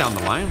look at that down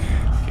the line.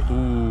 Okay.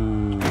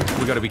 Ooh,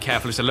 we gotta be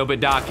careful. It's a little bit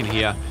dark in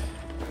here.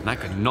 And that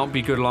could not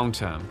be good long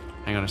term.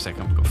 Hang on a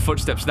second. We've got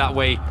footsteps that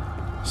way.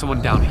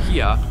 Someone down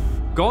here.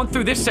 Going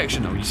through this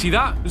section though, you see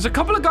that? There's a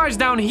couple of guys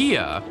down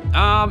here.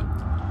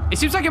 It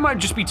seems like it might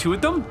just be 2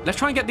 of them. Let's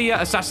try and get the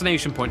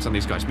assassination points on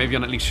these guys. Maybe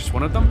on at least just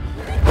one of them.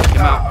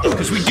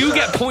 Because we do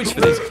get points for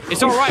this.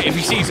 It's all right if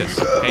he sees us.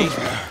 Okay,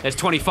 there's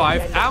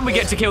 25. And we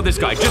get to kill this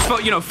guy. Just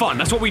for, you know, fun.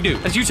 That's what we do.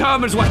 Let's use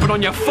Herman's weapon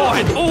on your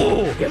forehead.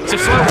 Oh, it's a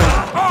slow one.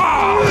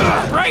 Oh,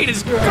 the brain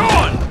is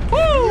gone.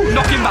 Woo!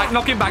 Knock him back,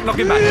 knock him back, knock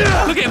him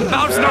back. Look at him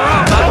bouncing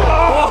around, man.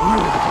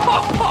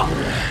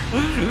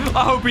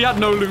 I hope he had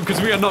no loot because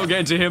we are not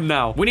getting to him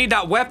now. We need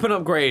that weapon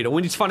upgrade.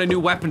 We need to find a new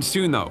weapon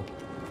soon, though.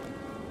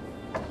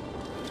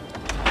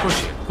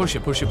 Push it, push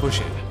it, push it, push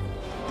it.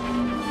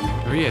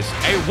 There he is.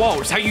 Hey,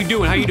 Waltz, how you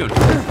doing? How you doing?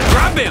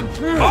 Grab him!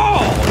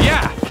 Oh,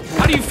 yeah!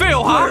 How do you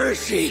feel, huh? Where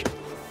is he?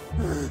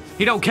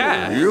 He don't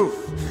care. You?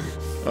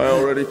 I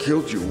already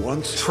killed you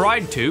once.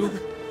 Tried to.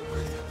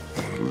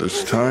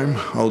 This time,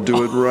 I'll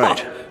do it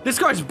right. This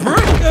guy's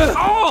brutal.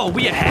 Oh,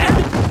 we ahead?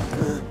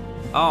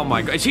 Oh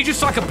my god, is he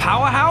just like a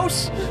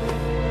powerhouse?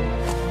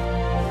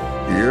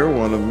 You're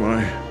one of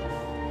my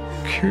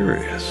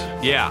curious.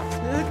 Yeah.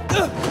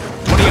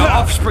 One of your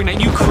offspring that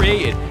you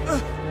created.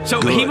 So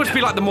Good. he must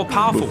be like the more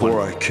powerful Before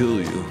one. I kill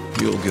you,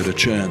 you'll get a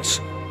chance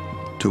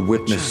to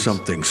witness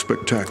something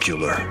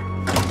spectacular.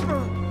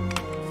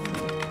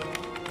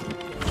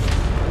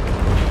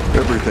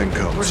 Everything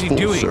comes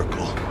full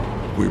circle.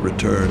 We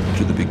return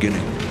to the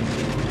beginning.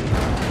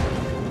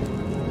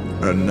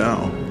 And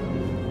now,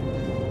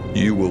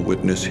 you will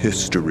witness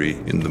history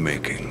in the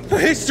making.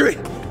 History?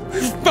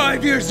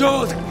 5 years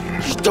old.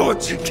 You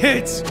tortured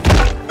kids.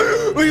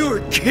 We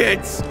were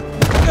kids.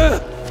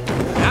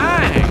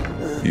 Dang.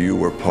 You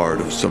were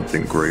part of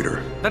something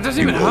greater. That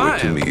doesn't even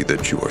hurt. You owe it to me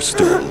that you are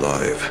still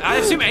alive. I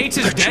assume 8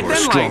 is dead then, you are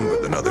stronger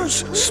than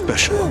others,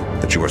 special.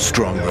 That you are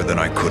stronger than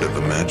I could have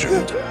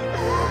imagined.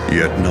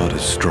 Yet not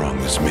as strong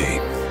as me.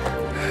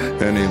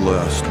 Any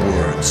last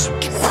words?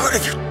 What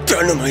have you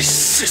done to my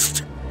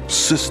sister?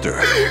 Sister?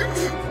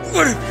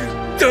 What have you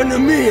done to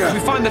me? Can we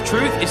find the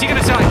truth? Is he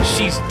gonna say like,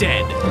 she's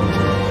dead?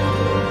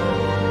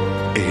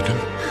 Aiden,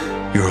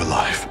 you're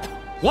alive.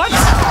 What?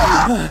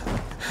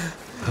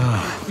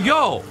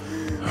 Yo,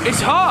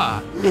 it's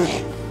her.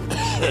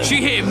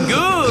 She hit him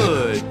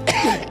good.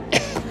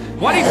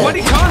 Why'd he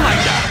turn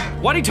like that?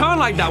 Why'd he turn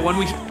like that when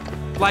we,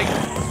 like...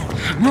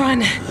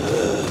 Run.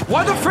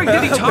 Why the frick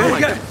did he turn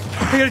like that?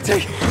 I gotta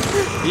take...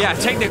 Yeah,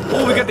 take the...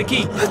 Oh, we got the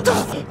key.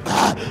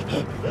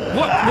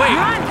 What? Wait.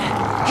 Run.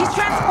 He's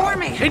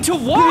transforming. Into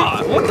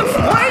what? What the...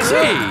 What is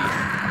he?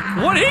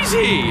 What is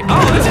he?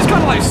 Oh, this is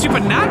kind of like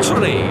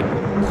supernaturally.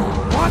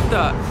 What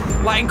the...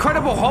 Like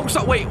Incredible Hulk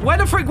stuff. Wait, where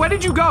the frick? Where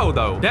did you go,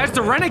 though? There's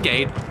the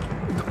Renegade.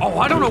 Oh,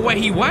 I don't know where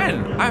he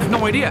went. I have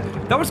no idea.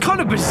 That was kind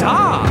of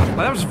bizarre. Like,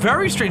 that was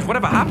very strange.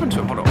 Whatever happened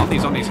to him? Hold on, on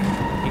these. Here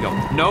you go.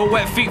 No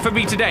wet feet for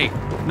me today.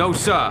 No,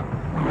 sir.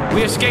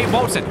 We escaped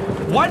WALTZ.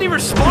 Why'd he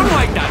respond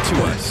like that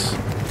to us?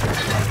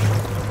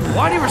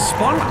 Why'd he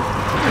respond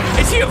like...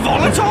 Is he a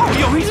volatile?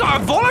 Yo, he's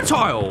not a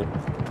volatile.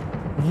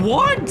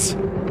 What?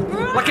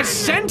 Like a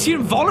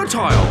sentient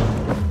volatile.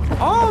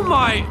 Oh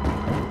my...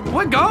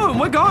 We're going.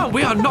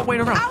 We are not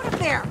waiting around. Out of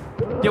there.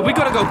 Yeah, we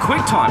gotta go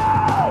quick time.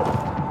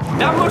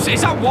 That must...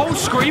 Is that Waltz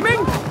screaming?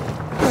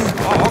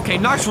 Oh, okay,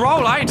 nice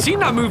roll. I ain't seen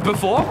that move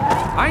before.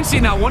 I ain't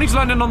seen that one. He's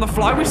landing on the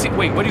fly.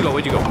 Wait, where'd you go?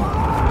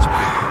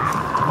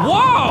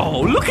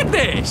 Whoa, look at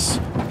this.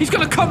 He's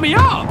gonna cut me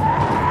up.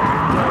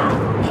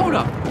 Hold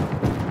up.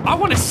 I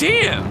wanna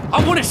see him.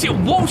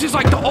 Waltz is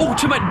like the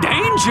ultimate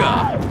danger.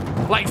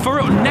 Like, for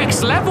real,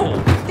 next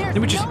level.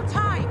 There's no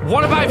time.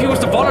 What about if he was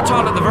the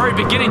volatile at the very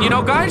beginning, you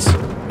know, guys?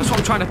 That's what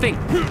I'm trying to think.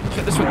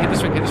 Hit this swing.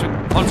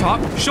 On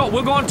top. Sure,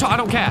 we'll go on top. I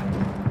don't care.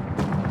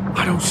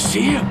 I don't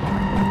see him.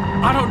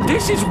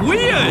 This is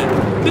weird.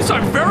 This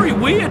is very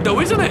weird, though,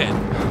 isn't it?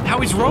 How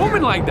he's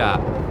roaming like that.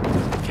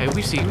 Okay,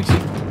 we see you.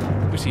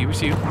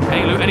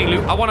 Any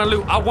loot? I want to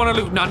loot.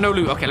 No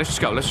loot. Okay, let's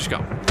just go.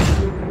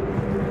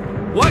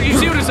 What? You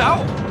sealed us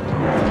out?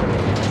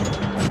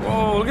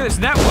 Whoa, look at this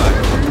network.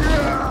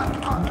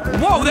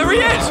 Whoa, there he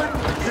is!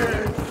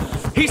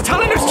 He's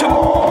telling us to...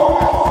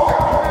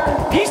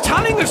 He's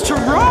telling us to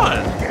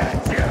run!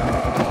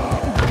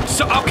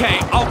 So, okay.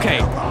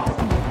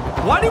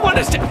 Why do you want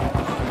us to...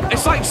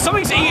 It's like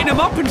something's eating him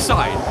up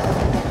inside.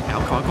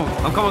 Now, come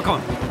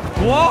on.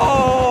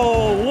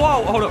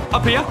 Whoa, hold up.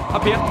 Up here.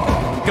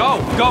 Go.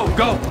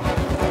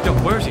 Yo,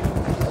 where is he?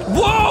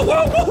 Whoa!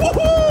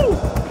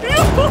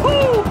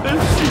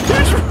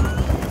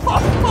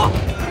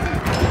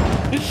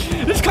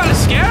 This is kind of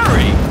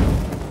scary.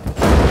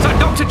 It's like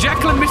Dr.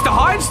 Jekyll and Mr.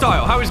 Hyde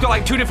style. How he's got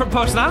like 2 different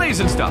personalities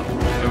and stuff.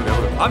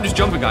 I'm just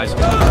jumping, guys.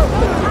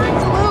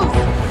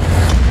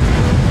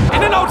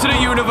 In an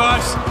alternate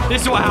universe,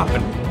 this is what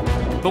happened.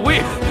 But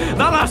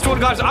that last one,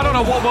 guys, I don't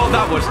know what world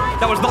that was.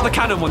 That was not the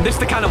canon one. This is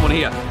the canon one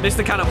here. This is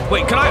the canon.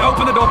 Wait, can I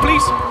open the door,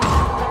 please?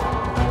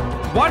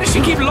 Why does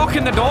she keep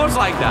locking the doors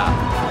like that?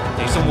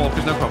 Hey, some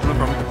walkers, no problem.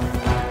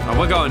 Oh,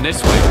 we're going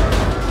this way.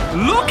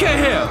 Look at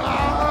him!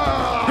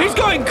 He's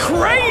going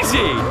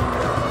crazy!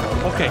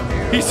 Okay,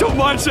 he's so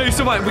mad.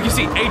 We can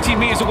see 18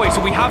 meters away, so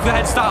we have the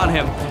head start on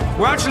him.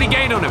 We're actually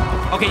gaining on him.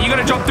 Okay, you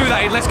gotta jump through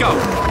that, let's go.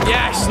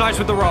 Yes, nice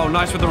with the roll.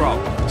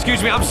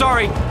 Excuse me, I'm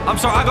sorry.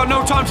 I got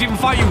no time to even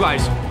fight you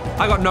guys.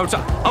 I got no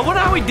time. I wonder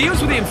how he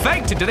deals with the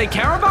infected. Do they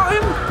care about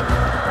him?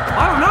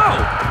 I don't know.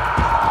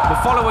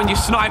 We're following you,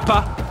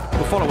 sniper.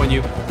 We're following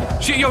you.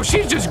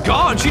 She's just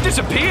gone. She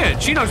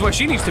disappeared. She knows where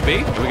she needs to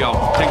be. Here we go.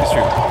 Take this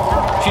through.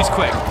 She's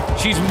quick.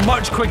 She's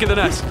much quicker than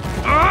us.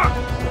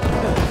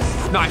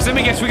 Nice. Let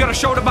me guess. We got to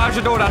shoulder barge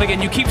the door down again.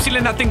 You keep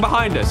sealing that thing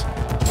behind us.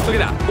 Look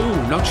at that. Ooh,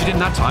 no, she didn't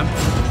that time.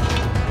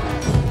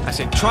 That's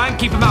it. Try and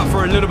keep him out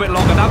for a little bit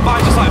longer. That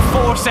buys us like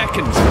 4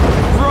 seconds.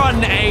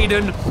 Run,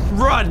 Aiden.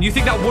 Run. You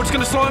think that wood's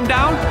going to slow him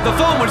down? The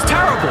form was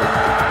terrible.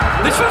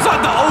 This feels like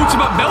the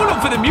ultimate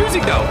build-up for the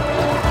music, though.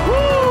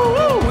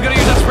 Woo! We got to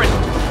use that sprint.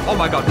 Oh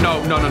my god, no.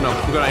 We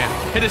gotta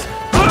hit this.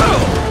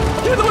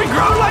 Hear the way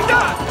ground like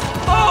that!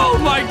 Oh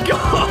my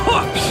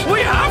gosh!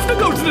 We have to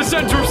go to the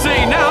center of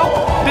city now!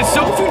 Did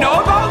Sophie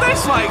know about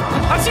this? Like,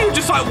 I see you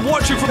just like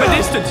watching from a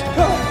distance.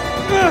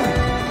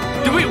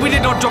 We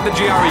did not drop the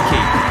GRE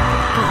key.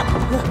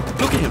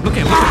 Look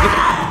at him.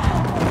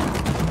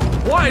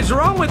 What is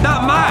wrong with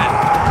that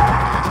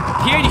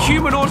man? He ain't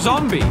human or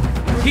zombie.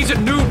 He's a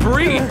new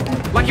breed.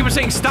 Like you were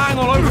saying, starting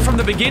all over from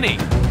the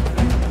beginning.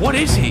 What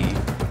is he?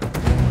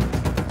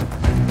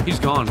 He's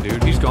gone,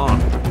 dude. He's gone.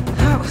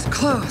 That was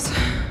close.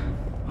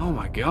 Oh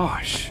my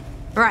gosh.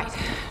 Right.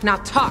 Now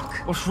talk.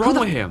 What's wrong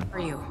with him? Who are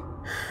you?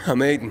 I'm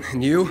Aiden.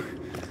 And you?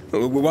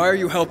 Why are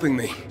you helping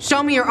me?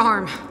 Show me your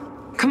arm.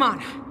 Come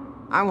on.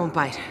 I won't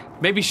bite.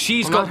 Maybe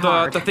she's got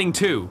the thing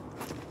too,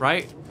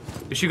 right?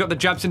 She got the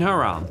jabs in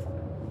her arm.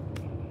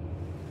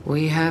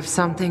 We have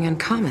something in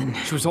common.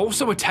 She was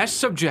also a test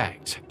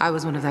subject. I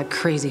was one of that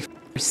crazy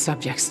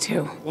subjects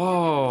too.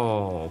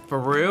 Whoa, for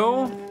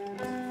real?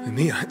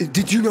 Mia,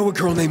 did you know a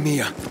girl named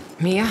Mia?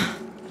 Mia?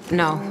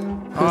 No.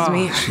 Who's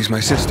Mia? She's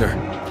my sister.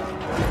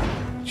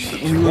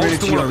 We were in a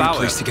GRE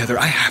place together.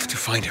 I have to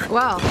find her.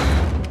 Well,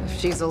 if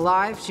she's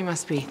alive, she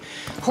must be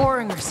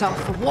whoring herself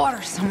for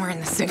water somewhere in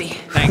the city.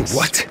 Thanks.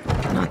 What?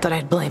 Not that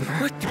I'd blame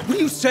her. What are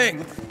you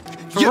saying?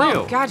 For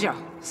real? Gajo,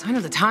 sign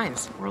of the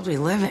times, the world we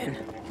live in.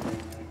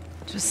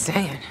 Just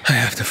saying. I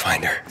have to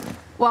find her.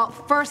 Well,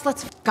 first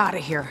let's f*** out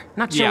of here.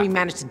 Not sure we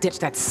managed to ditch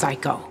that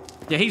psycho.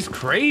 Yeah, he's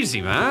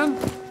crazy, man.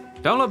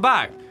 Don't look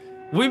back.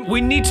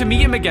 We need to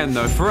meet him again,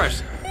 though, for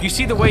us. You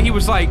see the way he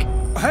was like...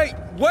 Hey,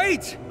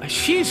 wait!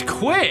 She's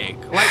quick.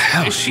 Like,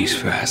 hell, she's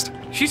fast.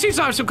 She seems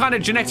like some kind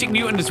of genetic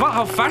mutant as well,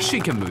 how fast she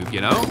can move,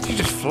 you know? She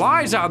just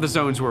flies out of the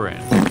zones we're in.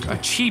 A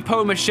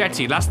cheapo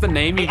machete, that's the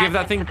name you give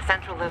that thing? The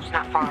central loop's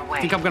not far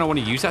away. Think I'm gonna want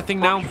to use that thing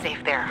now? We'll be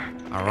safe there.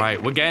 All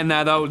right, we're getting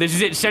there, though. This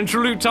is it,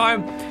 central loop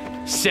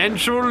time.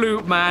 Central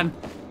loop, man.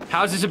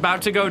 How's this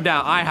about to go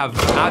down? I have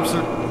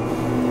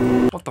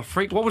absolute... What the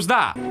freak? What was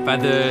that?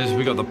 Feathers,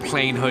 we got the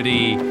plain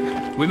hoodie.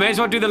 We may as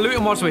well do the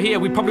looting whilst we're here.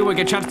 We probably won't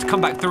get a chance to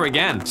come back through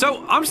again.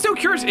 So, I'm still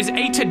curious, is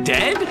Eta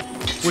dead?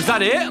 Was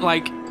that it?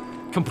 Like,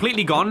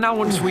 completely gone now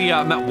once we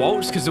met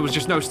WALTZ, because there was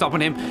just no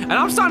stopping him? And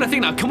I'm starting to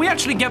think now, can we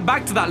actually get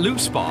back to that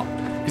loot spot?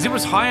 Because it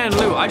was high-end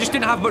loot. I just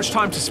didn't have much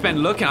time to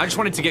spend looking. I just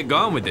wanted to get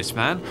going with this,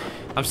 man.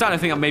 I'm starting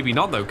to think maybe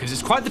not, though, because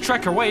it's quite the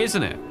trek away,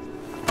 isn't it?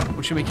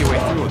 Once you make your way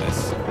through all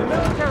this. The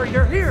military,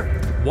 they're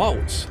here!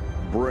 WALTZ.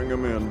 Bring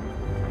him in.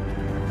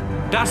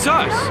 That's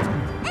us!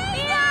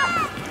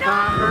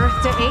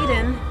 Earth to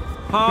Aiden.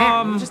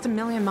 Man, we're just a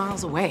million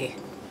miles away.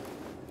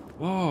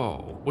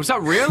 Whoa. Was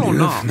that real or You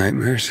not? have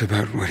nightmares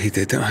about what he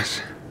did to us?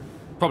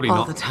 Probably All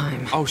not. the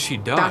time. Oh, she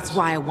does. That's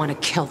why I want to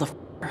kill the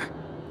f***er.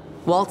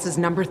 WALTZ is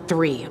number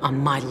 3 on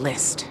my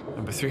list.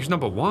 Number 3 is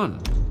number 1.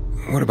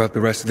 What about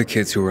the rest of the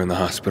kids who were in the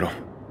hospital?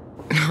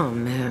 Oh,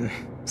 man.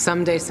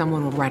 Someday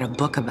someone will write a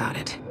book about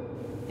it.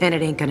 And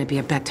it ain't gonna be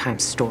a bedtime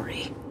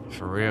story.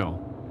 For real.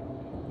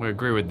 We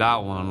agree with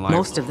that one. Like...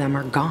 Most of them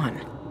are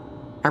gone.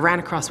 I ran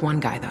across one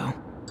guy, though.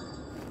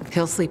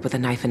 He'll sleep with a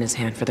knife in his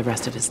hand for the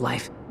rest of his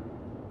life.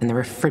 And the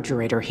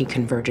refrigerator he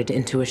converted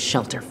into a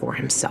shelter for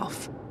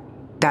himself.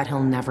 that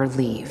he'll never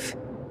leave.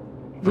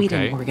 We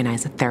didn't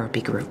organize a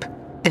therapy group,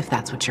 if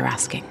that's what you're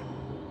asking.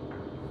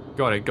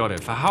 Got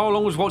it. For how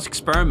long was Waltz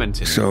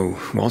experimenting? So,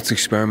 Waltz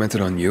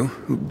experimented on you?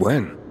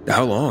 When?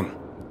 How long?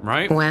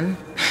 Right? When?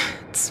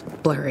 It's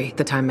blurry,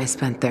 the time I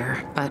spent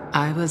there. But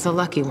I was a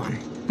lucky one.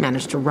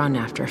 Managed to run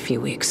after a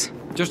few weeks.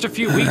 Just a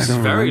few weeks is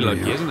very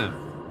lucky, isn't it?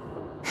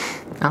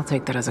 I'll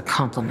take that as a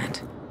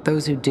compliment.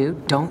 Those who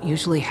do don't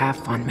usually have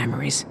fond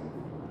memories.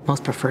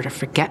 Most prefer to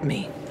forget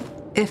me,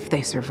 if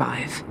they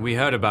survive. We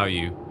heard about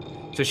you.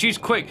 So she's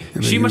quick.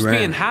 Yeah, she must be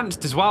ran.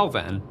 enhanced as well,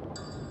 then.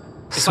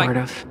 It's sort like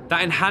of.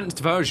 That enhanced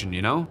version,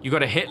 you know? You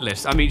got a hit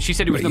list. I mean, she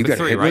said it was Wait, number 3, you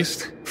got a hit right?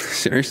 list?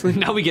 Seriously?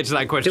 Now we get to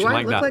that question Do I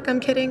like look that. like I'm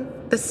kidding?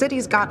 The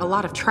city's got a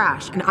lot of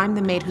trash, and I'm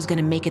the maid who's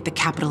gonna make it the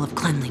capital of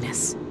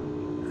cleanliness.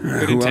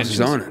 Who else is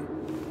on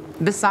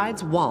it?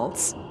 Besides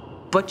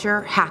WALTZ,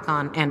 Butcher,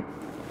 Hakon, and...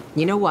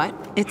 You know what?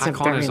 It's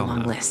Hakon a very is on long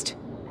that. list.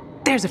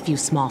 There's a few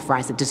small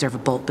fries that deserve a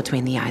bolt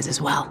between the eyes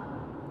as well.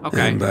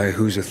 Okay. And by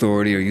whose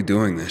authority are you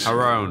doing this?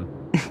 Our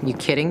own. You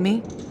kidding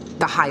me?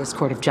 The highest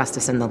court of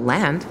justice in the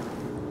land.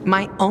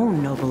 My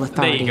own noble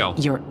authority, There you go.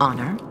 Your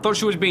Honor. Thought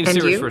she was being And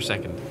serious you? for a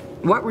second.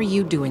 What were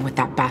you doing with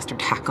that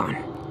bastard Hakon?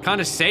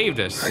 Kind of saved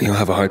us. You'll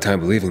have a hard time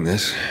believing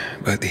this,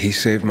 but he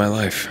saved my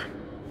life.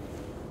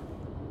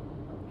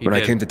 When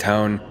I came to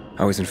town,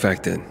 I was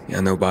infected,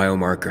 and no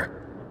biomarker.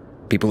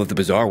 People at the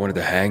bazaar wanted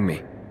to hang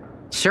me.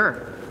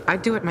 Sure,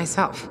 I'd do it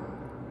myself.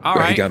 All But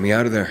right. he got me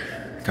out of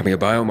there. Got me a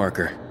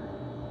biomarker.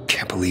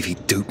 Can't believe he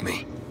duped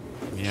me.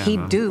 Yeah, He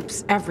man.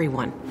 dupes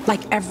everyone.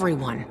 Like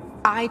everyone.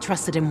 I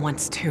trusted him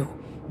once too.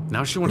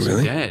 Now she wants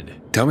Really? him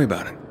dead. Tell me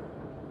about it.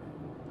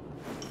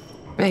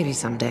 Maybe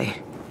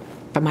someday.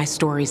 But my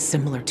story's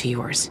similar to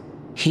yours.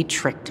 He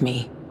tricked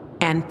me,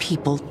 and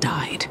people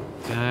died.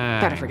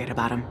 Better forget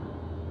about him.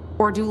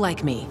 Or do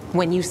like me.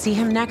 When you see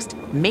him next,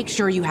 make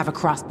sure you have a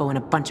crossbow and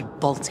a bunch of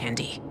bolts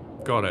handy.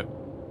 Got it.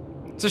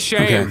 It's a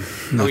shame. Okay,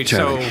 enough He's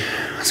so chatting.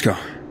 Let's go.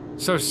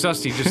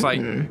 sussy, just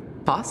like.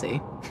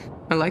 Bossy.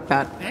 I like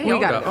that. Hey, We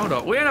got it. hold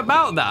up. We ain't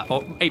about that.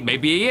 Oh, hey,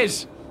 maybe he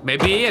is.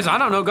 Maybe he is. I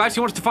don't know, guys. He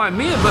wants to find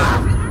me,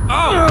 but.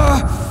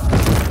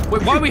 Oh!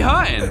 Wait, why are we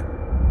hurting?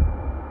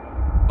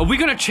 Are we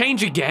gonna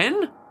change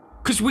again?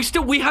 Because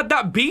we had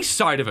that beast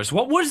side of us.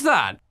 What was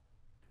that?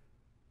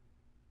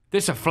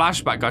 This is a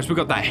flashback, guys. We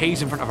got that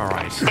haze in front of our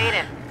eyes.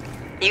 Aiden,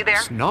 you there?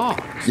 It's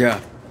not. Yeah,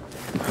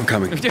 I'm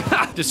coming.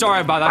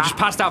 Sorry about that. I just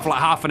passed out for like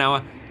half an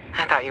hour.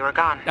 I thought you were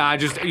gone.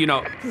 Just, you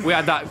know, we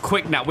had that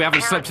quick nap. We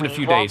haven't slept in a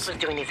few days. Waltz was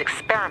doing these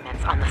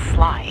experiments on the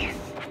sly.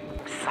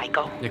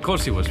 Psycho. Yeah, of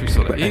course he was. We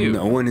saw that. And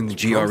no one in the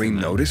GRE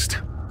noticed?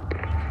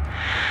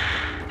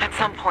 At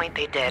some point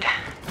they did.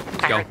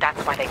 I go. heard that's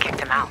why they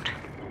kicked him out.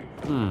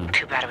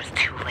 Too bad it was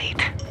too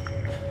late.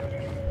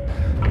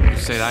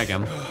 Say that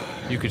again.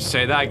 You could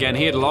say that again.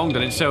 He had long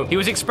done it. So he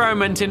was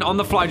experimenting on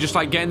the fly, just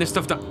like getting this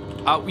stuff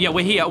done. Yeah,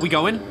 we're here. Are we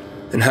going?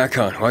 And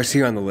Hakon, why is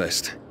he on the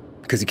list?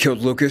 Because he killed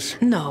Lucas?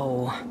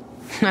 No.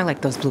 I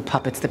like those blue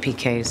puppets, the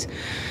PKs.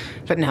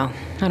 But no,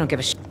 I don't give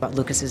a shit about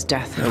Lucas's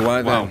death. And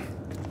why then?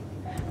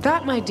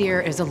 That, my dear,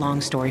 is a long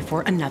story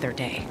for another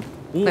day.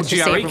 Ooh, Let's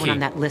just say GRE everyone key. on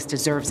that list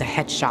deserves a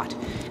headshot,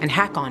 and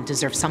Hakon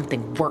deserves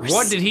something worse.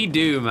 What did he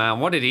do, man?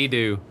 What did he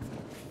do?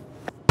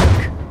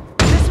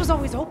 This was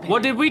always open.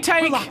 What did we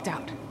take? We're locked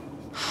out.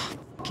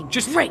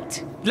 Just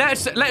great.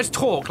 Let's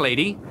talk,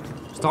 lady.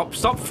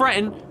 Stop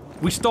fretting.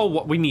 We stole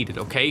what we needed,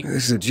 okay?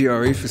 This is a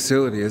GRE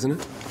facility, isn't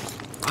it?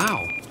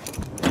 Wow.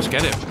 Let's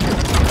get it.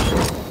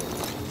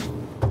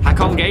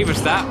 Hakon gave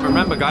us that.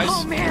 Remember, guys?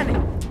 Oh man,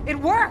 it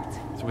worked.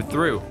 So we're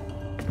through.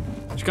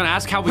 Just gonna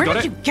ask how we Where got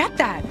did it. you get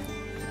that?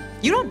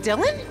 You know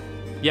Dylan?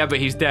 Yeah, but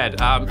he's dead.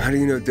 How do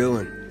you know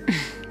Dylan?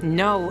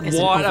 No, is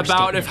an What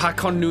about if overstatement.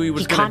 Hakon knew he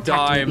was He gonna contacted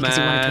die, me because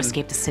he wanted to man?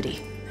 escape the city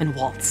and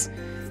WALTZ.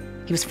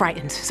 He was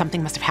frightened.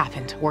 Something must have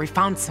happened, or he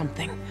found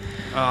something.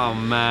 Oh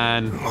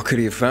man. What could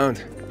he have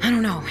found? I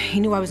don't know. He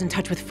knew I was in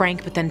touch with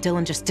Frank, but then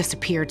Dylan just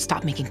disappeared,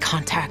 stopped making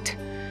contact.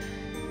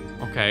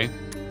 Okay.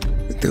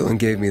 Dylan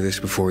gave me this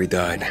before he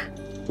died.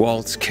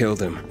 WALTZ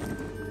killed him.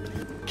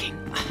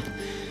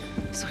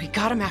 So he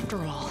got him after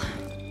all.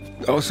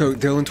 Also,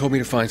 Dylan told me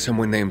to find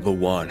someone named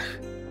Lawan.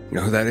 You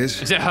know who that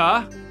is? Is it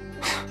her?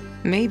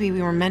 Maybe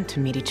we were meant to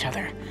meet each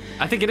other.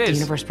 I think it The is.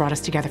 universe brought us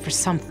together for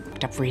some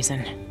f***ed up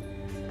reason.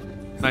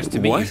 Nice to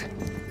meet you. What?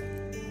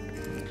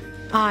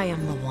 I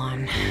am the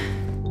one.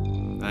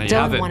 There you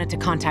have Dylan it. wanted to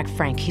contact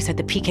Frank. He said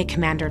the PK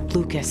commander,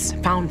 Lucas,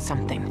 found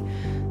something.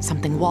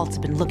 Something Waltz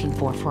had been looking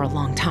for a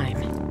long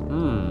time.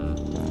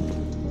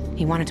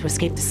 He wanted to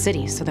escape the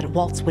city so that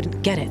Waltz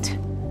wouldn't get it.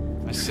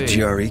 I see.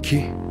 GRE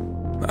key?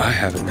 I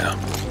have it now.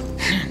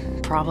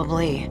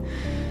 Probably.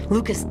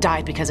 Lucas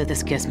died because of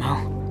this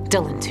gizmo.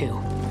 Dylan, too.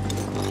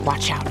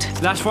 Watch out.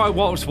 That's why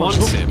Waltz What wants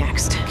will be him.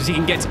 next? Because he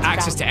can get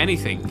access to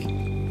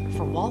anything.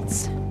 For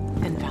Waltz,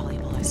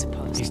 invaluable, I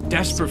suppose. He's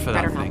desperate for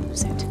Better that not thing.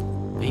 lose it.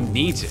 He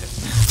needs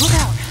it. Look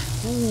out!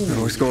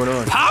 What's going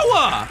on?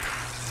 Power!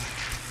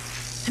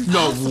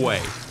 No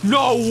way.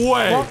 No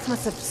way! Waltz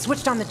must have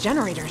switched on the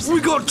generators. We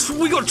got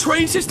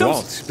train systems?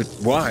 WALTZ, but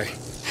why?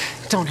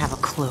 Don't have a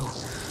clue.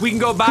 We can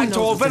go back to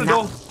Who knows what's in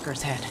Orville. that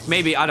fucker's head.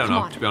 Maybe, I don't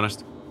know, to be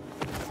honest.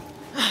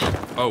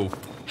 Oh.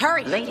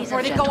 Hurry, Ladies before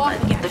and they go off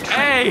gentlemen, again. the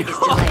train is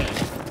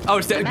delayed. Oh,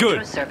 it's The good.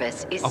 metro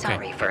service is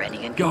sorry for any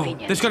Go.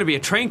 inconvenience. There's gonna be a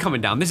train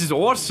coming down. This is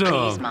awesome.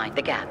 Please mind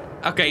the gap.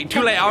 Okay,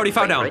 too late. I already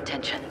fell down.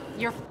 Attention.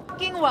 You're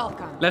fucking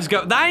welcome. Let's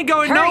go. That ain't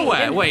going Hurry, nowhere.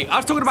 then. Wait, I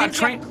was talking about Seems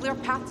you train. have a clear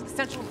path to the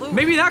central loop.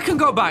 Maybe that can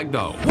go back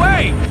though.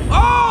 Wait.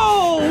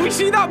 Oh, we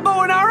see that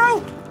bow and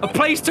arrow? A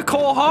place to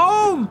call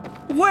home.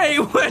 Wait.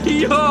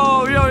 Yo.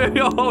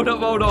 Hold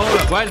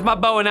up. Where's my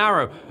bow and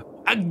arrow?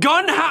 A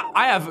gun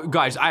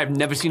guys, I have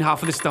never seen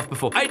half of this stuff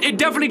before. It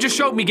definitely just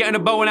showed me getting a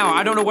bow and arrow.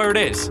 I don't know where it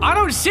is. I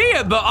don't see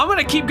it, but I'm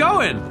gonna keep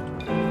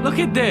going. Look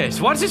at this.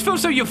 Why does this feel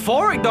so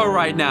euphoric though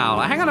right now?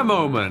 Like, hang on a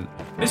moment.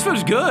 This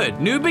feels good.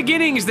 New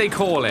beginnings, they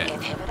call it.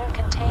 Inhibitor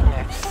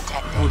container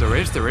detected. Oh, there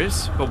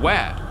is. But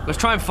where? Let's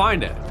try and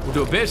find it. We'll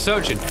do a bit of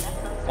searching.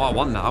 Oh, I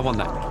want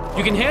that.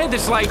 You can hear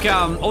this, like,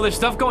 all this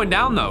stuff going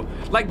down, though.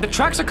 Like, the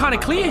tracks are kind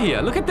of clear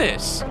here. Look at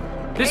this.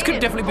 This could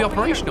definitely be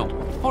operational.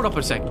 Hold up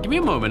a second. Give me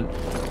a moment.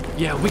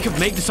 Yeah, we could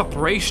make this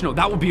operational.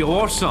 That would be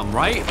awesome,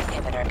 right?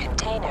 Inhibitor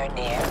container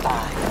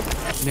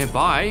nearby.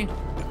 Nearby?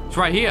 It's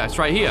right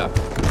here.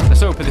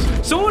 Let's open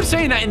this. Someone's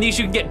saying that in these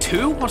you can get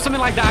 2 or something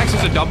like that acts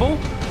as a double.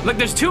 Look,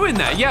 there's 2 in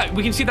there. Yeah,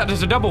 we can see that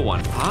there's a double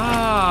one.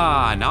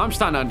 Ah, now I'm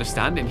starting to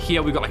understand. In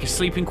here, we've got like a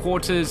sleeping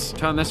quarters.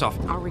 Turn this off.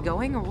 Are we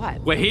going or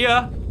what? We're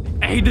here.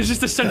 Hey, this is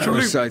the central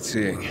loop.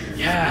 Sightseeing.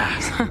 Yeah.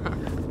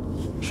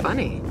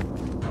 Funny.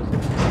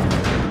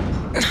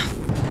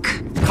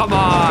 Come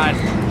on.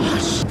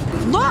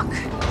 Look!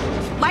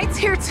 Light's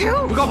here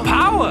too! We got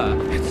power.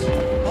 It's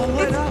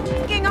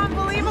fucking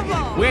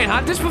unbelievable! We ain't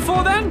had this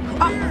before then?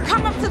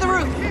 Come up to the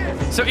roof.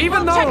 So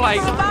even though, check like...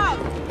 from above.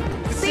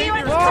 See you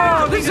at the Whoa,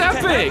 top. this is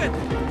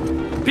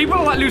epic. People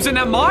are like losing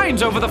their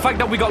minds over the fact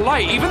that we got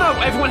light. Even though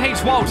everyone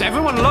hates WALTZ,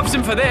 everyone loves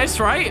him for this,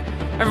 right?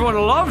 Everyone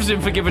loves him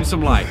for giving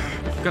some light.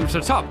 Got him to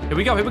the top. Here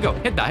we go.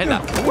 Hit that.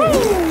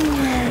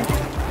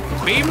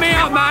 Woo! Beam me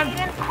up,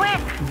 man.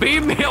 Quick.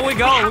 Beam me up. We're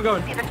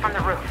going. See this from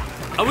the roof.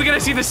 Are we gonna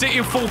see the city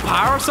in full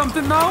power or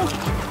something though?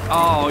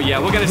 Oh yeah,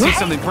 we're gonna see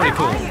something pretty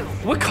cool.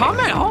 We're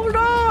coming. Hold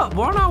up.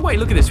 We're on our way.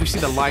 Look at this. We see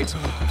the lights.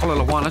 Follow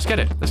the one. Let's get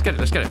it.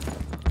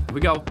 Here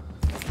we go.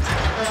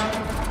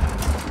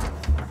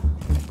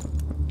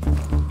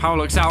 Power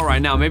looks out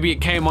right now. Maybe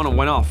it came on and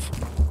went off.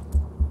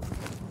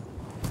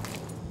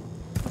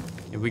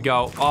 Here we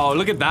go. Oh,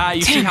 look at that.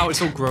 You see how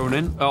it's all grown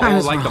in? Oh,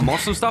 like the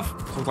moss and stuff?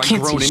 It's all like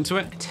grown into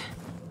it.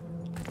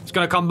 It's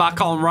gonna come back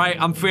on, right?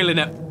 I'm feeling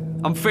it.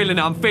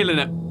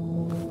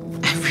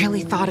 I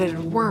really thought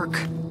it'd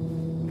work.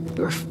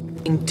 We were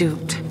f***ing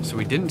duped. So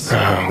we didn't see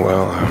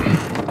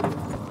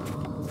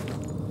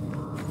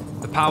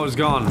the power's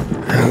gone.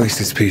 At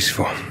least it's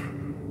peaceful.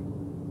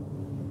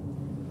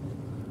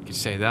 You could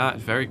say that.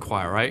 It's very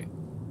quiet, right?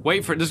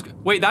 Wait for it.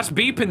 Wait, that's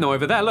beeping though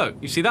over there. Look,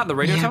 you see that? The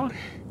radio tower?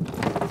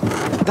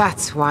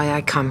 That's why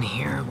I come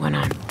here when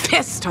I'm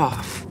pissed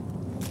off.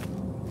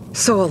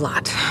 So a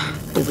lot,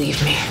 believe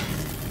me.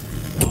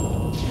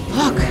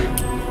 Look,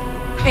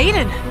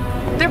 Aiden,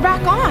 they're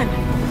back on.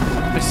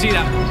 I see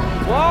that.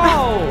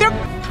 Whoa! They're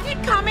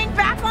coming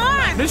back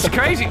on. This is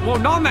crazy. Well,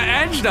 not on the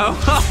edge though.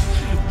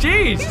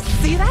 Jeez. You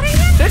see that,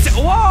 Aiden?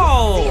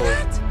 Whoa! See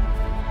that?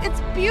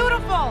 It's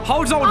beautiful.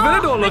 How's old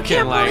Villador looking?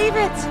 I can't believe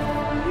it.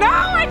 No,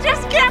 I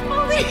just can't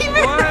believe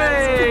it.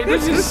 Wait,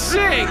 this is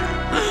sick.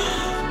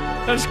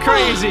 That's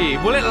crazy.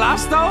 Will it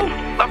last though?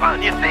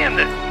 Lavon, you seeing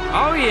this?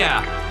 Oh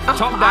yeah.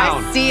 Top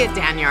down. I see it,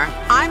 Daniel.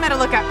 I'm at a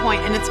lookout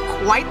point, and it's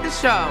quite the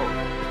show.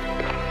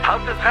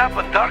 How'd this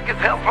happen? Dark as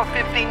hell for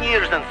 15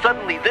 years, and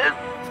suddenly this?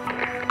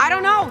 I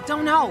don't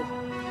know.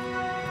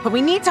 But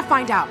we need to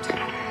find out.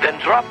 Then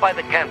drop by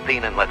the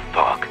canteen and let's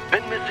talk.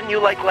 Been missing you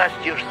like last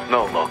year's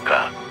snow,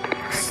 Loca.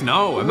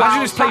 Snow?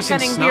 Imagine this place in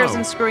shotgunning snow. beers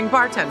and screwing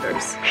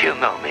bartenders. You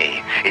know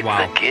me. It's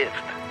a gift.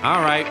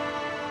 All right.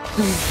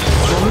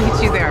 We'll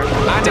meet you there.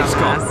 And it's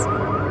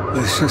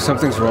gone.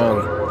 Something's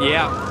wrong.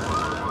 Yeah.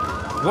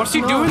 What's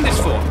he doing this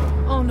for?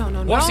 Oh, no.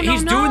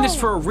 He's doing this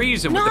for a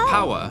reason with the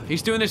power.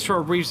 He's doing this for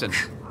a reason.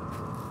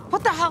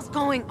 What the hell's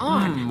going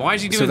on? Why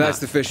is he doing that?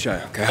 So that's the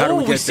fisheye. Okay, how do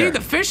we get we see there? the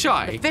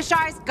fisheye. The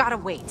fisheye's gotta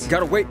wait.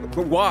 Gotta wait,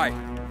 but why?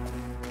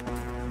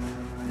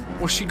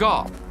 What's she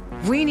got?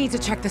 We need to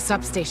check the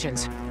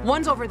substations.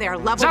 One's over there,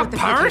 level Is that with the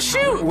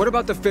parachute? What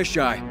about the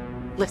fisheye?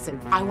 Listen,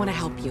 I want to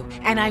help you,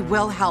 and I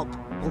will help.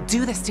 We'll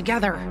do this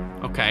together.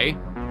 Okay.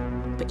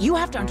 But you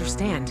have to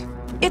understand,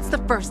 it's the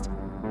first.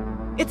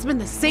 It's been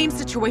the same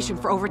situation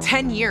for over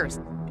 10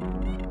 years.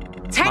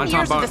 10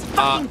 years of this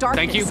fucking darkness.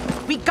 Thank you.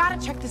 We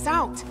gotta check this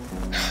out.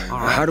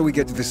 How do we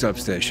get to the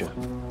substation?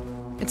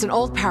 It's an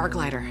old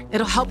paraglider.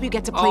 It'll help you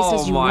get to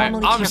places you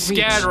normally can't reach. I'm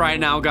scared right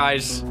now,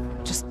 guys.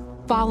 Just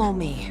follow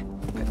me.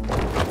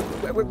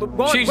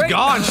 She's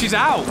gone. She's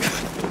out.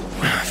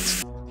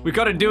 We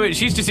gotta do it.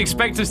 She's just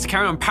expecting us to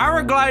carry on.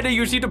 Paraglider.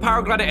 You see the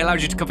paraglider. It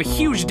allows you to cover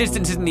huge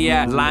distances in the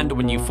air. Land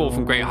when you fall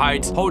from great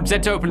heights. Hold Z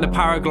to open the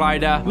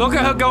paraglider. Look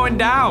at her going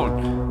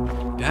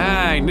down.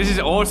 Dang, this is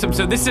awesome.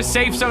 So this is a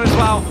safe zone as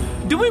well.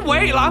 Do we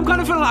wait? Like, I'm kind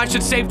of feeling like I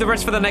should save the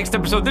rest for the next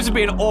episode. This would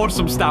be an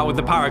awesome start with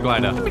the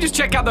paraglider. Let me just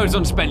check out those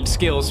unspent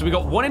skills. So we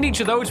got 1 in each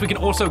of those. We can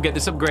also get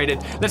this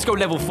upgraded. Let's go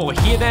level 4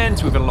 here then.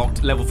 So we've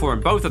unlocked level 4 in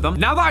both of them.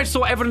 Now that I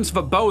saw evidence of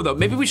a bow though,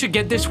 maybe we should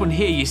get this one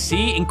here. You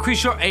see,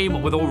 increase your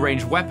aim with all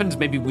ranged weapons.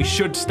 Maybe we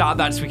should start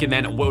that so we can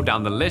then whittle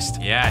down the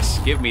list. Yes,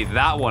 give me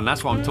that one.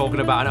 That's what I'm talking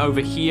about. And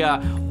over here,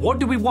 what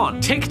do we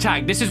want? Tic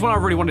Tac. This is what I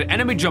really wanted.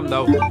 Enemy jump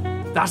though.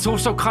 That's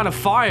also kind of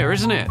fire,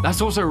 isn't it?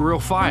 That's also real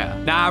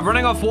fire. Nah,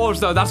 running off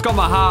walls though, that's got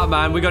my heart,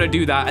 man. We gotta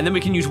do that. And then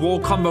we can use wall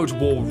combos,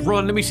 wall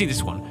run. Let me see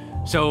this one.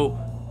 So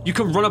you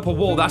can run up a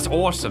wall. That's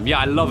awesome. Yeah,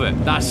 I love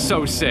it. That's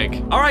so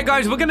sick. All right,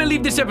 guys, we're going to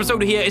leave this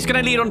episode here. It's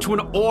going to lead on to an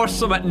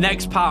awesome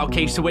next part.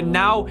 Okay, so we're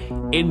now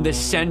in the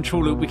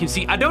central loop. We can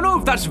see, I don't know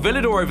if that's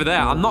Villador over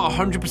there. I'm not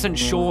 100%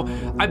 sure.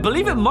 I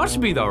believe it must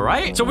be though,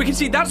 right? So we can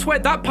see that's where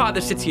that part of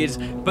the city is,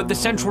 but the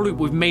central loop,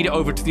 we've made it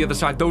over to the other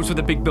side. Those are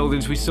the big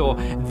buildings we saw.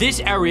 This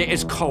area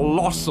is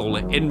colossal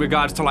in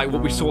regards to like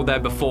what we saw there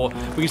before.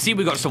 We can see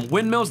we got some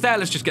windmills there.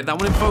 Let's just get that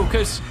one in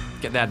focus.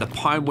 Get there, the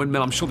pine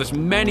windmill. I'm sure there's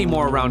many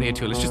more around here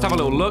too. Let's just have a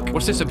little look.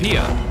 What's this up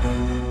here?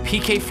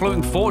 PK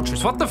floating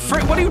fortress. What the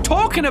frick? What are you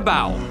talking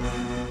about?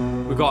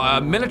 We've got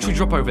a military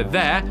drop over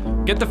there.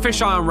 Get the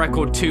fisheye on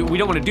record too. We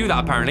don't want to do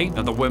that apparently.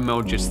 Another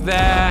windmill just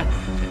there.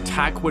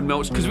 Attack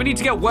windmills. Because we need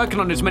to get working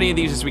on as many of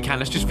these as we can.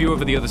 Let's just view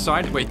over the other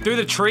side. Wait, through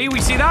the tree,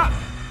 we see that?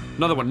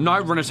 Another one,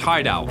 Night Runner's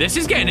hideout. This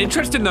is getting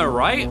interesting though,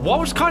 right?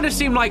 Waltz kind of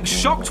seemed like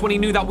shocked when he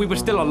knew that we were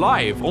still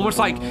alive. Almost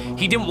like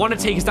he didn't want to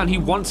take us down. He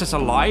wants us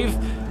alive.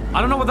 I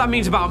don't know what that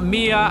means about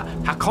Mia.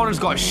 Hakona's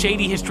got a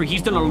shady history.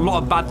 He's done a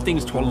lot of bad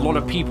things to a lot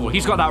of people.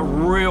 He's got that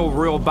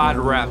real bad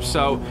rep.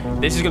 So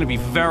this is going to be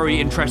very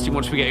interesting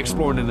once we get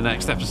exploring in the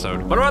next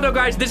episode. But alright though,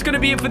 guys, this is going to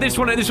be it for this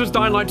one. And this was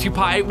Dying Light 2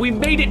 Part 8. We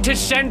made it to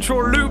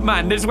Central Loop,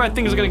 man. This is where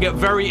things are going to get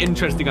very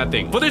interesting, I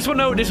think. For this one,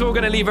 though, this is where we're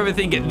going to leave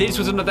everything. This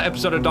was another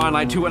episode of Dying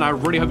Light 2, and I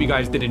really hope you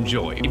guys did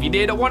enjoy. If you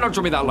did, why not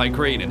drop me that like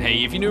rating? And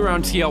hey, if you're new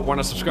around here, why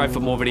not subscribe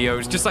for more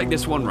videos just like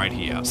this one right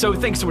here. So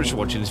thanks so much for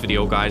watching this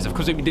video, guys. Of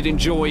course, if you did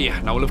enjoy,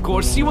 and I will, of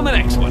course, see you on the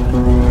next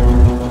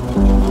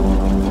one.